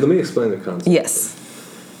am. Let me explain the concept. Yes.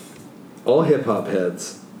 All hip-hop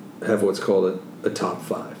heads have what's called a top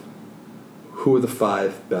 5. Who are the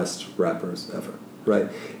 5 best rappers ever, right?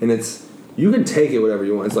 And you can take it whatever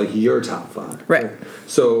you want. It's like your top 5. Right.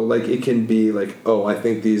 So, like, it can be like, oh, I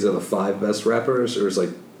think these are the 5 best rappers, or it's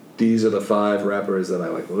like, these are the 5 rappers that I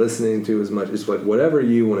like listening to as much. It's like whatever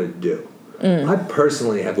you want to do. I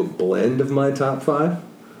personally have a blend of my top 5.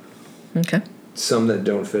 Okay. Some that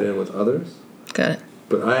don't fit in with others. Got it.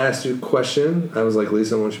 But I asked you a question. I was like,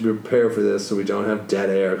 Lisa, I want you to be prepared for this so we don't have dead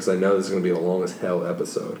air, because I know this is going to be a long as hell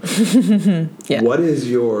episode. Yeah. What is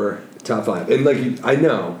your top 5? And like, I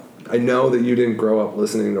know that you didn't grow up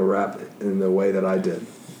listening to rap in the way that I did.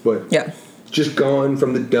 But yeah, just going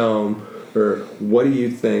from the dome, or what do you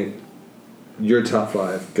think your top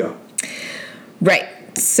 5 go? Right.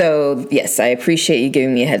 So yes, I appreciate you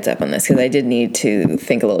giving me a heads up on this because I did need to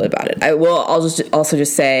think a little bit about it. I'll just also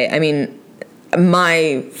just say, I mean,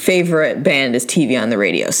 my favorite band is TV on the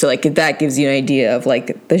Radio. So like that gives you an idea of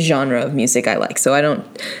like the genre of music I like. So I don't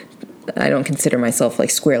consider myself like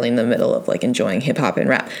squarely in the middle of like enjoying hip hop and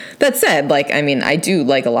rap. That said, like, I mean, I do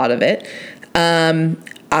like a lot of it.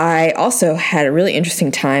 I also had a really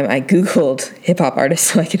interesting time. I Googled hip hop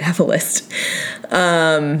artists so I could have a list.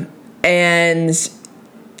 And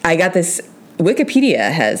I got this,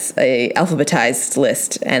 Wikipedia has a alphabetized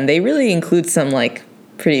list, and they really include some like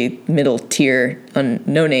pretty middle tier,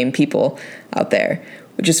 no name people out there,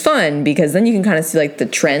 which is fun because then you can kind of see like the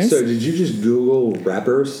trends. So did you just Google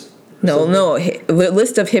rappers? No,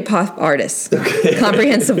 list of hip hop artists. Okay.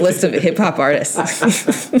 Comprehensive list of hip hop artists.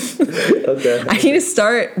 Okay. I need to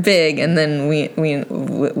start big and then we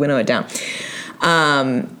winnow it down.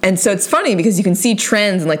 And so it's funny because you can see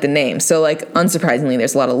trends in like the names. So like unsurprisingly,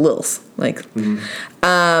 there's a lot of Lils, like,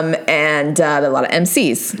 and a lot of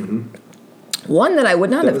MCs. Mm-hmm. One that I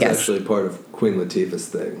would not have guessed. That was actually part of Queen Latifah's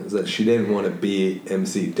thing, is that she didn't want to be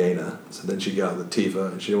MC Dana, so then she got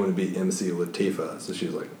Latifah, and she didn't want to be MC Latifah, so she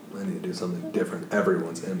was like, I need to do something different.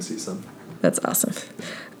 Everyone's MC something. That's awesome.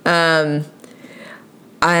 When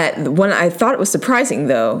I thought it was surprising,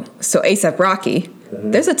 though, so A$AP Rocky,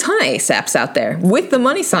 there's a ton of ASAPs out there, with the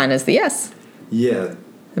money sign as the S. Yeah.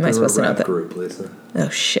 Am I supposed to know that? Group, Lisa. Oh,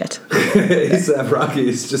 shit. A$AP Rocky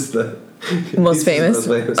is just the... Most famous?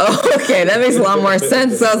 Oh, okay, that makes a lot more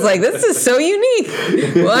sense. So I was like, this is so unique.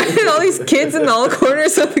 Why are all these kids in all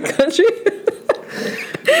corners of the country?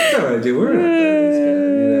 All right, dude, we're not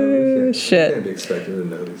that shit. We can't be expected to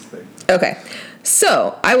know these things. Okay,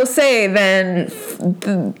 so I will say then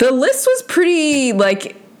the list was pretty,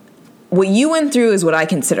 like, what you went through is what I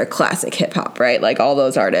consider classic hip-hop, right? Like, all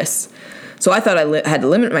those artists. So I thought I had to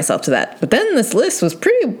limit myself to that. But then this list was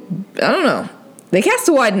pretty, I don't know. They cast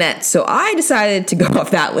a wide net, so I decided to go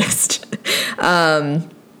off that list.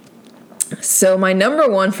 So my number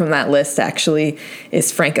one from that list, actually,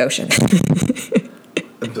 is Frank Ocean.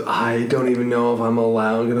 I don't even know if I'm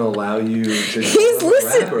going to allow you to... He's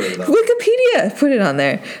listed. Wikipedia put it on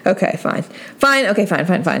there. Okay, fine. Fine.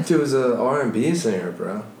 He was an R&B singer,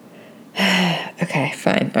 bro. Okay,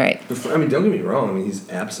 fine. All right. I mean, don't get me wrong. I mean, he's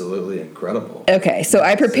absolutely incredible. Okay, so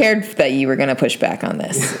I prepared that you were going to push back on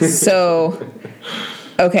this. So,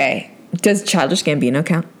 okay. Does Childish Gambino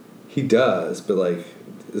count? He does, but, like,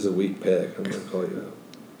 is a weak pick. I'm going to call you out.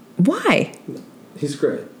 Why? He's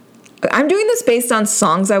great. I'm doing this based on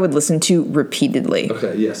songs I would listen to repeatedly.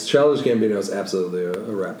 Okay, yes. Childish Gambino is absolutely a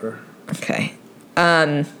rapper. Okay.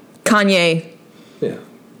 Kanye. Yeah.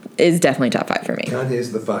 Is definitely top 5 for me.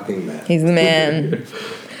 Kanye's the fucking man. He's the man.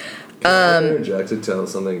 Can I interject to tell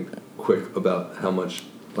something quick about how much,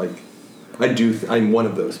 like, I'm one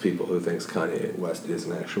of those people who thinks Kanye West is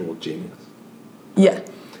an actual genius. Yeah.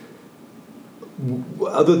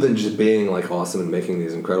 Other than just being, like, awesome and making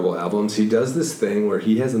these incredible albums, he does this thing where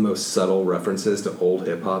he has the most subtle references to old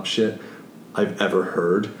hip-hop shit I've ever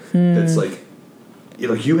heard. It's, like,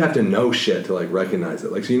 you have to know shit to, like, recognize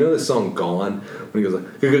it. Like, so you know this song Gone? When he goes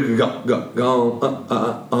like, gone,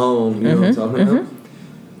 you know what I'm talking about?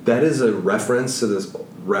 That is a reference to this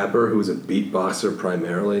rapper who was a beatboxer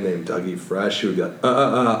primarily named Dougie Fresh, who would go,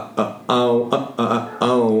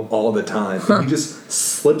 all the time. He just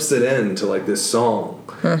slips it into, like, this song.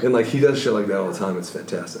 And, like, he does shit like that all the time. It's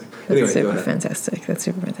fantastic. Anyway, That's super go ahead. fantastic. That's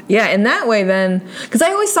super fantastic. Yeah, in that way then, because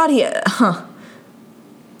I always thought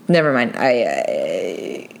never mind.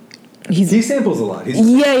 He samples a lot.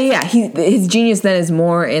 Yeah. His genius then is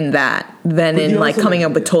more in that than in like coming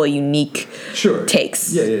up with totally unique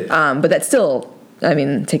takes. Yeah. But that still, I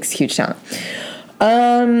mean, takes huge talent.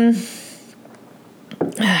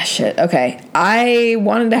 Shit. Okay. I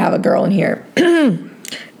wanted to have a girl in here. I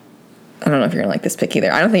don't know if you're gonna like this pick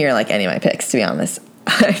either. I don't think you're gonna like any of my picks, to be honest.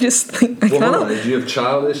 I just think hold on. You have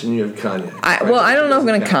Childish and you have Kanye. I don't know if I'm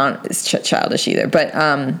gonna count as Childish either, but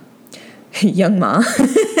Young Ma.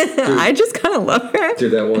 I just kind of love her.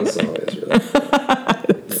 Dude, that one song is really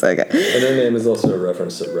good. So good. And her name is also a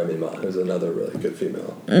reference to Remy Ma, who's another really good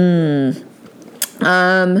female.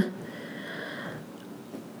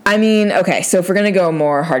 I mean, okay, so if we're gonna go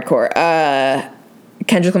more hardcore,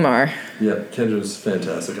 Kendrick Lamar. Yeah, Kendrick's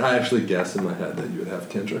fantastic. I actually guessed in my head that you would have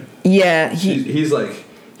Kendrick. Yeah,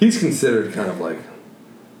 he's considered kind of like,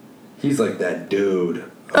 he's like that dude.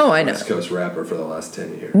 I know. West Coast rapper for the last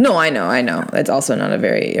 10 years. No, I know. It's also not a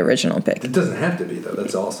very original pick. It doesn't have to be, though.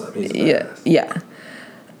 That's awesome. He's a badass. Yeah.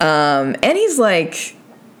 And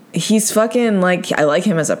he's fucking, like, I like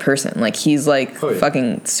him as a person. Like, he's, like,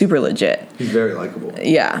 fucking super legit. He's very likable.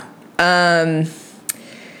 Yeah.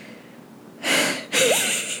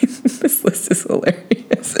 This is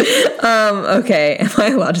hilarious. Okay, am I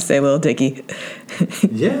allowed to say Lil Dicky?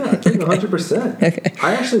 Yeah, I think 100%. Okay.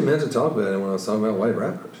 I actually meant to talk about it when I was talking about white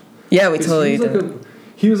rappers. Yeah, we totally did.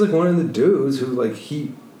 He was like one of the dudes who like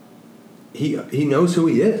he knows who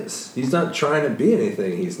he is. He's not trying to be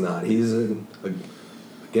anything he's not. He's again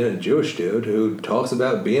a Jewish dude who talks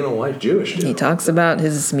about being a white Jewish dude. He talks about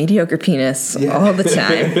his mediocre penis all the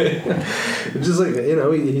time. Just like, you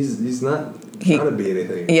know, he's not trying to be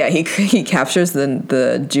anything. Yeah, he captures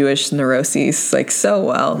the Jewish neuroses like so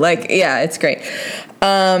well. Like, yeah, it's great.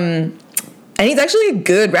 And he's actually a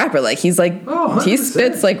good rapper. Like, he's like, he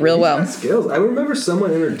spits like real well. Skills. I remember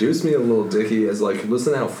someone introduced me to Lil Dicky as like,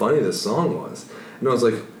 listen to how funny this song was. And I was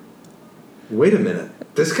like, wait a minute.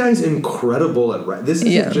 This guy's incredible at rap. This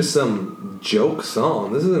isn't just some joke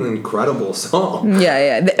song. This is an incredible song.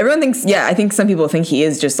 Yeah. Everyone thinks, I think some people think he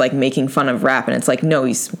is just like making fun of rap. And it's like, no,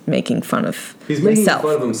 he's making fun of himself. He's making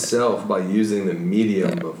fun of himself by using the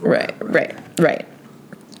medium of rap. Right.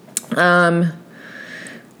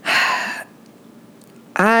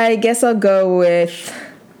 I guess I'll go with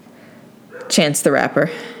Chance the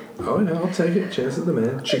Rapper. Oh, yeah, I'll take it. Chance of the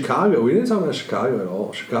Man. Chicago. We didn't talk about Chicago at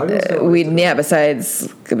all. Chicago.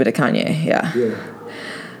 Besides a bit of Kanye, yeah.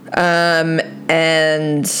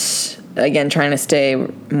 And again, trying to stay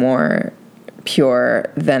more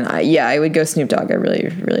pure than I would go Snoop Dogg. I really,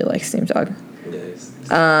 really like Snoop Dogg.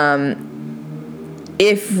 Yeah,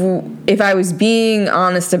 if I was being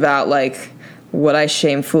honest about like what I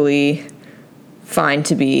shamefully find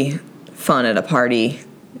to be fun at a party,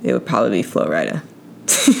 it would probably be Flo Rida.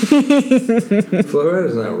 Flo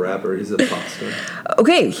Rida's not a rapper, he's a pop star.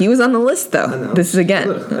 Okay, he was on the list though. This is again.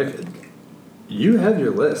 Look, you have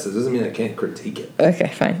your list. It doesn't mean I can't critique it. Okay,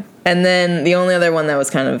 fine. And then the only other one that was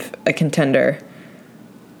kind of a contender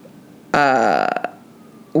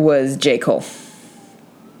was J. Cole.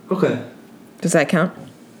 Okay. Does that count?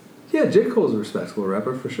 Yeah, J. Cole's a respectable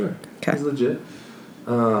rapper for sure. Okay. He's legit.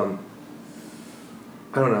 I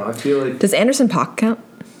don't know. I feel like... Does Anderson .Paak count?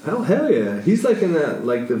 Hell yeah. He's like in that,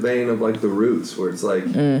 like the vein of like the Roots, where it's like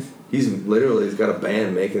he's got a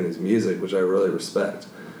band making his music, which I really respect.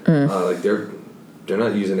 Like they're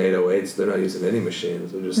not using 808s, they're not using any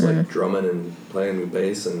machines. They're just like drumming and playing the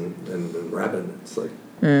bass and rapping. It's like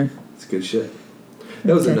it's good shit.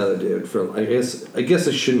 That was another dude from I guess I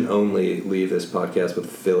shouldn't only leave this podcast with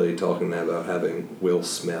Philly talking about having Will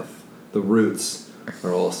Smith. The Roots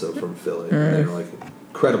are also from Philly. They're like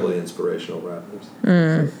incredibly inspirational rappers.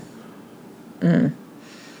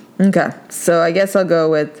 Okay, so I guess I'll go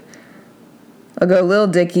Lil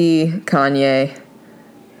Dicky, Kanye,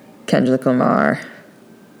 Kendrick Lamar,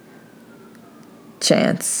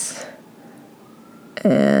 Chance,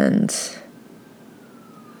 and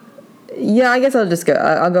I guess I'll just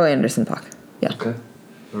I'll go Anderson .Paak. Yeah. Okay.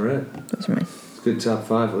 All right. Those are mine. It's a good top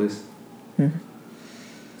 5 at least.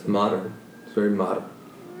 It's modern. It's very modern.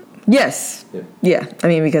 Yes. Yeah. Yeah. I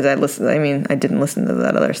mean, because I didn't listen to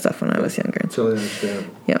that other stuff when I was younger. Totally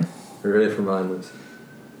understandable. Yeah. Are you ready for mine, Liz?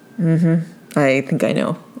 I think I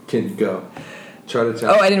know. Can you go? Try to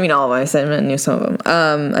tell. Oh, I didn't mean all of them. I said I knew some of them.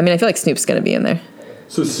 I mean, I feel like Snoop's going to be in there.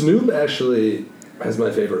 So Snoop actually has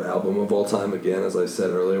my favorite album of all time, again, as I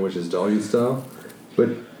said earlier, which is Doggy Style. But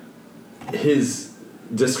his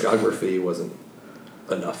discography wasn't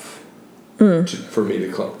enough for me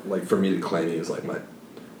to claim he was like my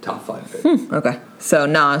top 5 favorite. Okay. So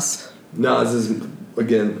Nas. Nas is,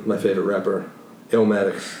 again, my favorite rapper.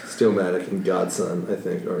 Illmatic, Stillmatic, and Godson, I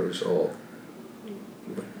think, are just all...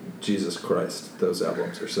 Jesus Christ, those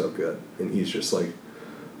albums are so good. And he's just like,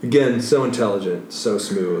 again, so intelligent, so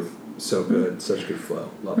smooth, so good, such good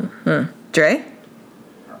flow. Love it. Dre?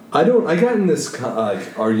 I got in this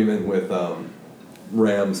argument with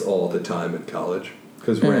Rams all the time in college.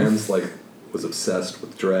 Because Rams, was obsessed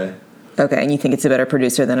with Dre. Okay, and you think it's a better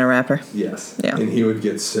producer than a rapper? Yes. Yeah. And he would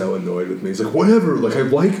get so annoyed with me. He's like, whatever, I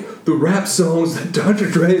like the rap songs that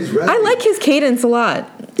Dr. Dre is rapping. I like his cadence a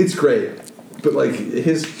lot. It's great. But,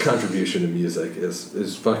 his contribution to music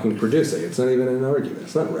is fucking producing. It's not even an argument.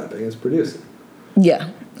 It's not rapping, it's producing.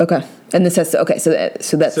 Yeah. Okay. And this has to... Okay, so that's...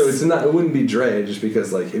 So it's not... It wouldn't be Dre just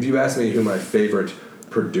because, if you ask me who my favorite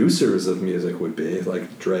producers of music would be,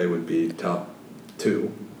 Dre would be top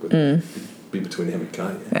 2. Would be between him and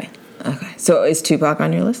Kanye. Right. Okay. So is Tupac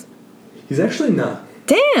on your list? He's actually not.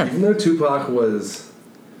 Damn! Even though Tupac was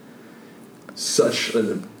such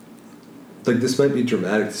an like, this might be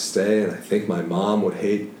dramatic to say, and I think my mom would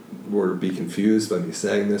hate or be confused by me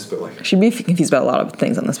saying this, but, like... She'd be confused about a lot of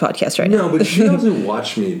things on this podcast right now. No, but she doesn't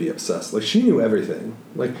watch me be obsessed. Like, she knew everything.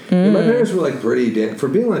 Like, my parents were, like, pretty... for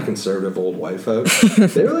being, like, conservative old white folks,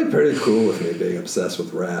 they were, like, pretty cool with me being obsessed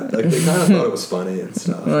with rap. Like, they kind of thought it was funny and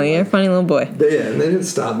stuff. Well, you're a funny little boy. Yeah, and they didn't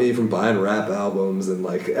stop me from buying rap albums, and,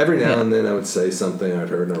 like, every now and then I would say something I'd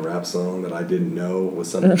heard in a rap song that I didn't know was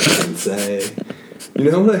something I didn't say. You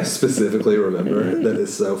know what I specifically remember that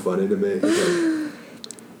is so funny to me?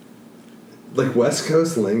 Like West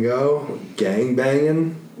Coast lingo, gang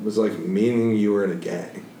banging was like meaning you were in a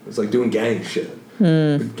gang. It was like doing gang shit.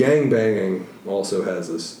 But gang banging also has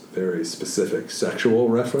this very specific sexual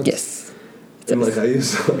reference. Yes. And like I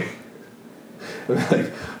used to like, I'm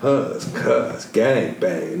like, cuz, gang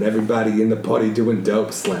banging, everybody in the party doing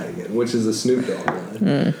dope slanging, which is a Snoop Dogg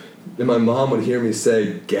line. And my mom would hear me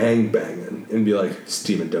say gang banging and be like,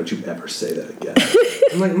 Steven, don't you ever say that again.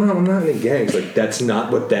 I'm like, Mom, I'm not in a gang. She's like, that's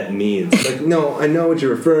not what that means. I'm like, no, I know what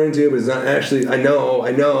you're referring to, but it's not actually, I know.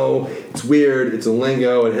 It's weird. It's a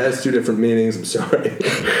lingo. It has two different meanings. I'm sorry.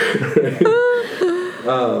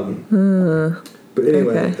 But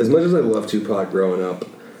anyway, as much as I loved Tupac growing up,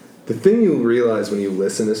 the thing you realize when you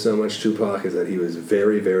listen to so much Tupac is that he was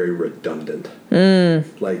very, very redundant.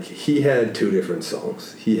 Like, he had two different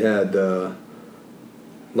songs. He had the,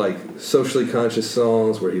 like, socially conscious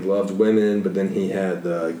songs where he loved women, but then he had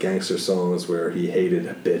the gangster songs where he hated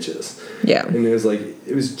bitches. Yeah. And it was like,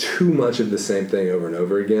 it was too much of the same thing over and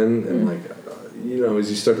over again. And, like, you know, as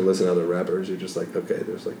you start to listen to other rappers, you're just like, okay,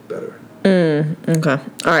 there's, like, better. Okay.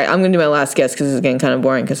 All right, I'm going to do my last guess because this is getting kind of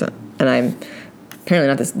boring, and I'm... apparently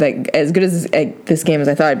not as good as this game as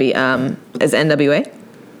I thought it'd be. As NWA?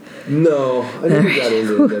 No, I never got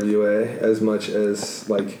into NWA as much as,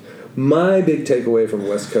 like, my big takeaway from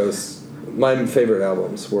West Coast, my favorite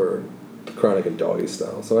albums were Chronic and Doggy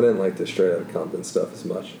Style, so I didn't like the Straight Outta Compton stuff as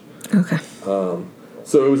much. Okay. So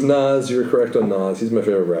it was Nas. You were correct on Nas. He's my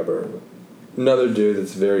favorite rapper. Another dude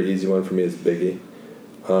that's a very easy one for me is Biggie.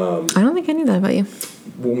 I don't think I knew that about you.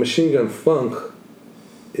 Well, Machine Gun Funk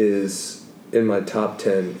is in my top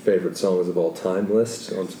 10 favorite songs of all time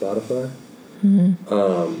list on Spotify.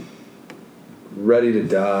 Ready to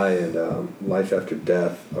Die and Life After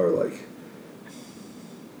Death are like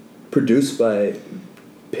produced by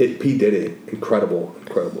P. Diddy. Incredible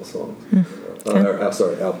songs.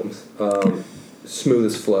 Albums.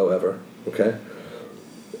 Smoothest flow ever. Okay.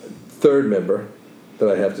 Third member that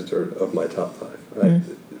I have to turn of my top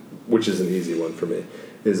 5, which is an easy one for me,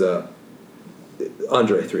 is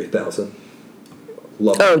Andre 3000.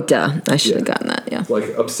 Love him. Duh. I should have gotten that, yeah.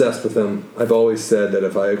 Like, obsessed with him. I've always said that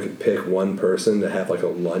if I could pick one person to have, like, a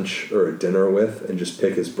lunch or a dinner with and just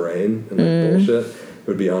pick his brain and, like, bullshit, it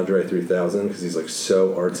would be Andre 3000 because he's, like,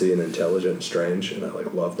 so artsy and intelligent and strange, and I,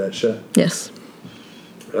 like, love that shit. Yes.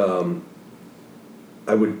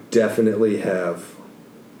 I would definitely have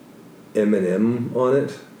Eminem on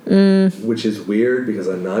it, which is weird because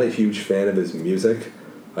I'm not a huge fan of his music.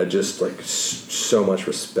 I just, like, so much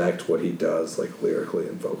respect what he does, like, lyrically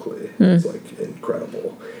and vocally. It's, like,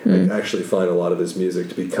 incredible. I actually find a lot of his music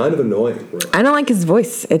to be kind of annoying. Really. I don't like his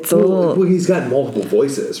voice. It's a little... Well, he's got multiple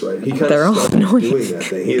voices, right? He kind of started doing that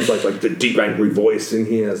thing. He has, like the deep, angry voice, and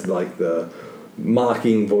he has, like, the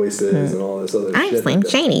mocking voices and all this other shit. I'm Slim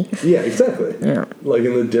Shady. Yeah, exactly. Yeah. Like,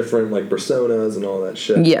 in the different, like, personas and all that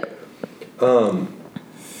shit. Yeah.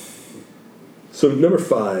 So number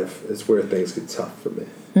 5 is where things get tough for me.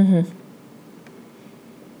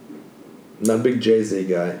 Not a big Jay-Z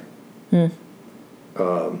guy.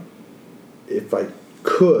 If I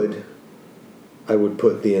could, I would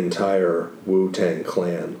put the entire Wu-Tang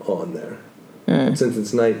Clan on there. Since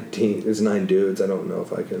it's 9 dudes, I don't know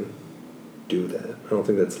if I can do that. I don't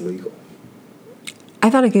think that's legal. I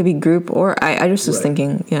thought it could be group, or I just was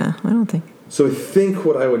thinking, I don't think. So I think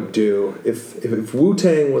what I would do, if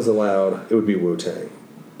Wu-Tang was allowed, it would be Wu-Tang.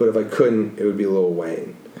 But if I couldn't, it would be Lil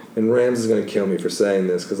Wayne. And Rams is going to kill me for saying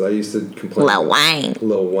this, because I used to complain. Lil Wayne.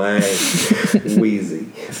 Lil Wayne.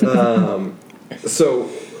 Wheezy. So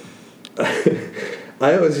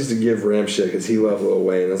I always used to give Ram shit because he loved Lil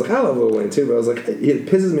Wayne. I was like, I love Lil Wayne too, but I was like, it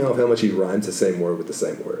pisses me off how much he rhymes the same word with the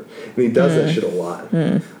same word. And he does that shit a lot.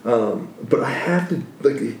 But I have to,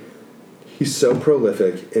 like... He's so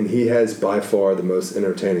prolific, and he has by far the most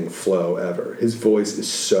entertaining flow ever. His voice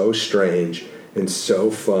is so strange and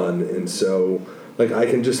so fun and so... Like, I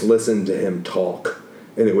can just listen to him talk,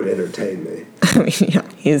 and it would entertain me. I mean, yeah,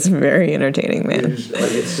 he's very entertaining, man.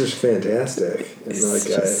 It's just fantastic. And it's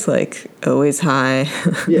just, like, always high.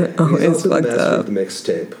 Yeah, he's always also the fucked master up. of the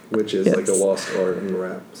mixtape, which is, like, a lost art in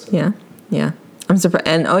rap. So. Yeah. I'm surprised.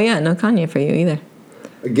 And no Kanye for you either.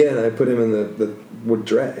 Again, I put him in the with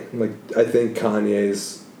Dre. Like, I think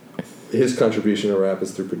his contribution to rap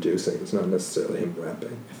is through producing. It's not necessarily him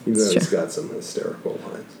rapping, even though he's got some hysterical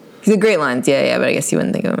lines. He's a great lines, yeah, but I guess you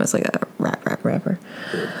wouldn't think of him as like a rapper.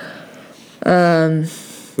 Yeah.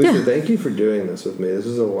 Lisa, thank you for doing this with me. This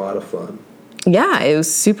was a lot of fun. Yeah, it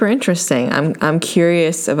was super interesting. I'm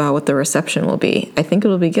curious about what the reception will be. I think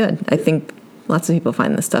it'll be good. I think lots of people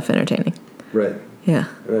find this stuff entertaining. Right. Yeah.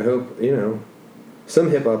 And I hope, some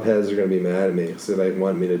hip-hop heads are going to be mad at me because they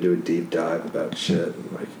want me to do a deep dive about shit.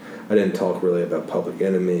 And, like, I didn't talk really about Public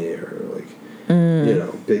Enemy or, like,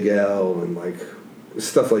 Big L and, like,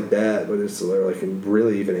 stuff like that. But it's, like, and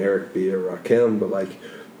really even Eric B. or Rakim. But, like,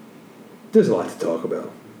 there's a lot to talk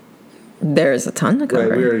about. There's a ton to cover.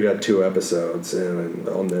 Right, we already got 2 episodes and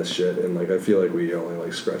on this shit. And, like, I feel like we only,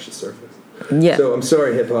 like, scratched the surface. Yeah. So I'm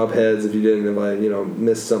sorry, hip hop heads, if you didn't, if I,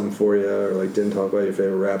 missed something for you or like didn't talk about your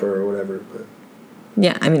favorite rapper or whatever. But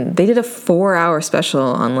yeah, I mean, they did a 4-hour special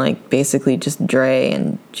on like basically just Dre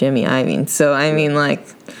and Jimmy Iovine. So I mean, like,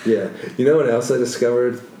 yeah, you know what else I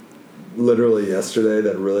discovered literally yesterday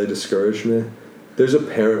that really discouraged me? There's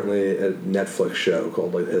apparently a Netflix show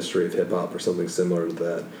called like The History of Hip Hop or something similar to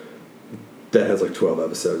that. That has like 12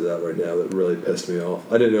 episodes out right now that really pissed me off.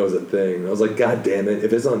 I didn't know it was a thing. I was like, God damn it.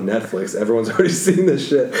 If it's on Netflix, everyone's already seen this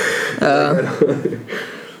shit.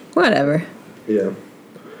 Whatever. Yeah.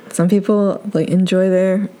 Some people like enjoy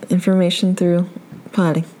their information through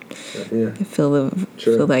potting. Yeah. Fill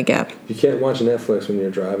that gap. You can't watch Netflix when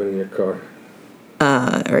you're driving in your car.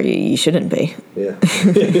 Or you shouldn't be. Yeah.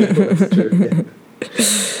 That's true. Yeah.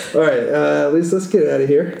 All right, Lisa, let's get out of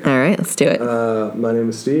here. All right, let's do it. My name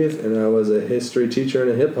is Steve, and I was a history teacher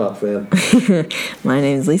and a hip-hop fan. My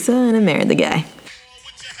name is Lisa, and I married the guy.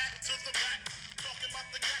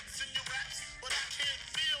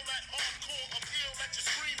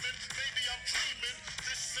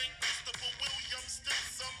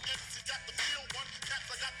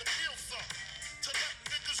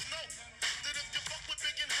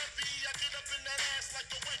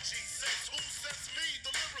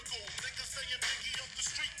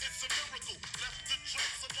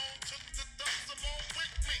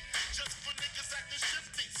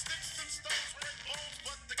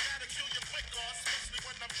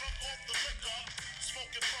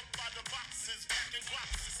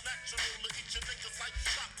 Natural to eat your niggas like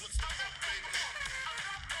chocolates. The fuck, baby.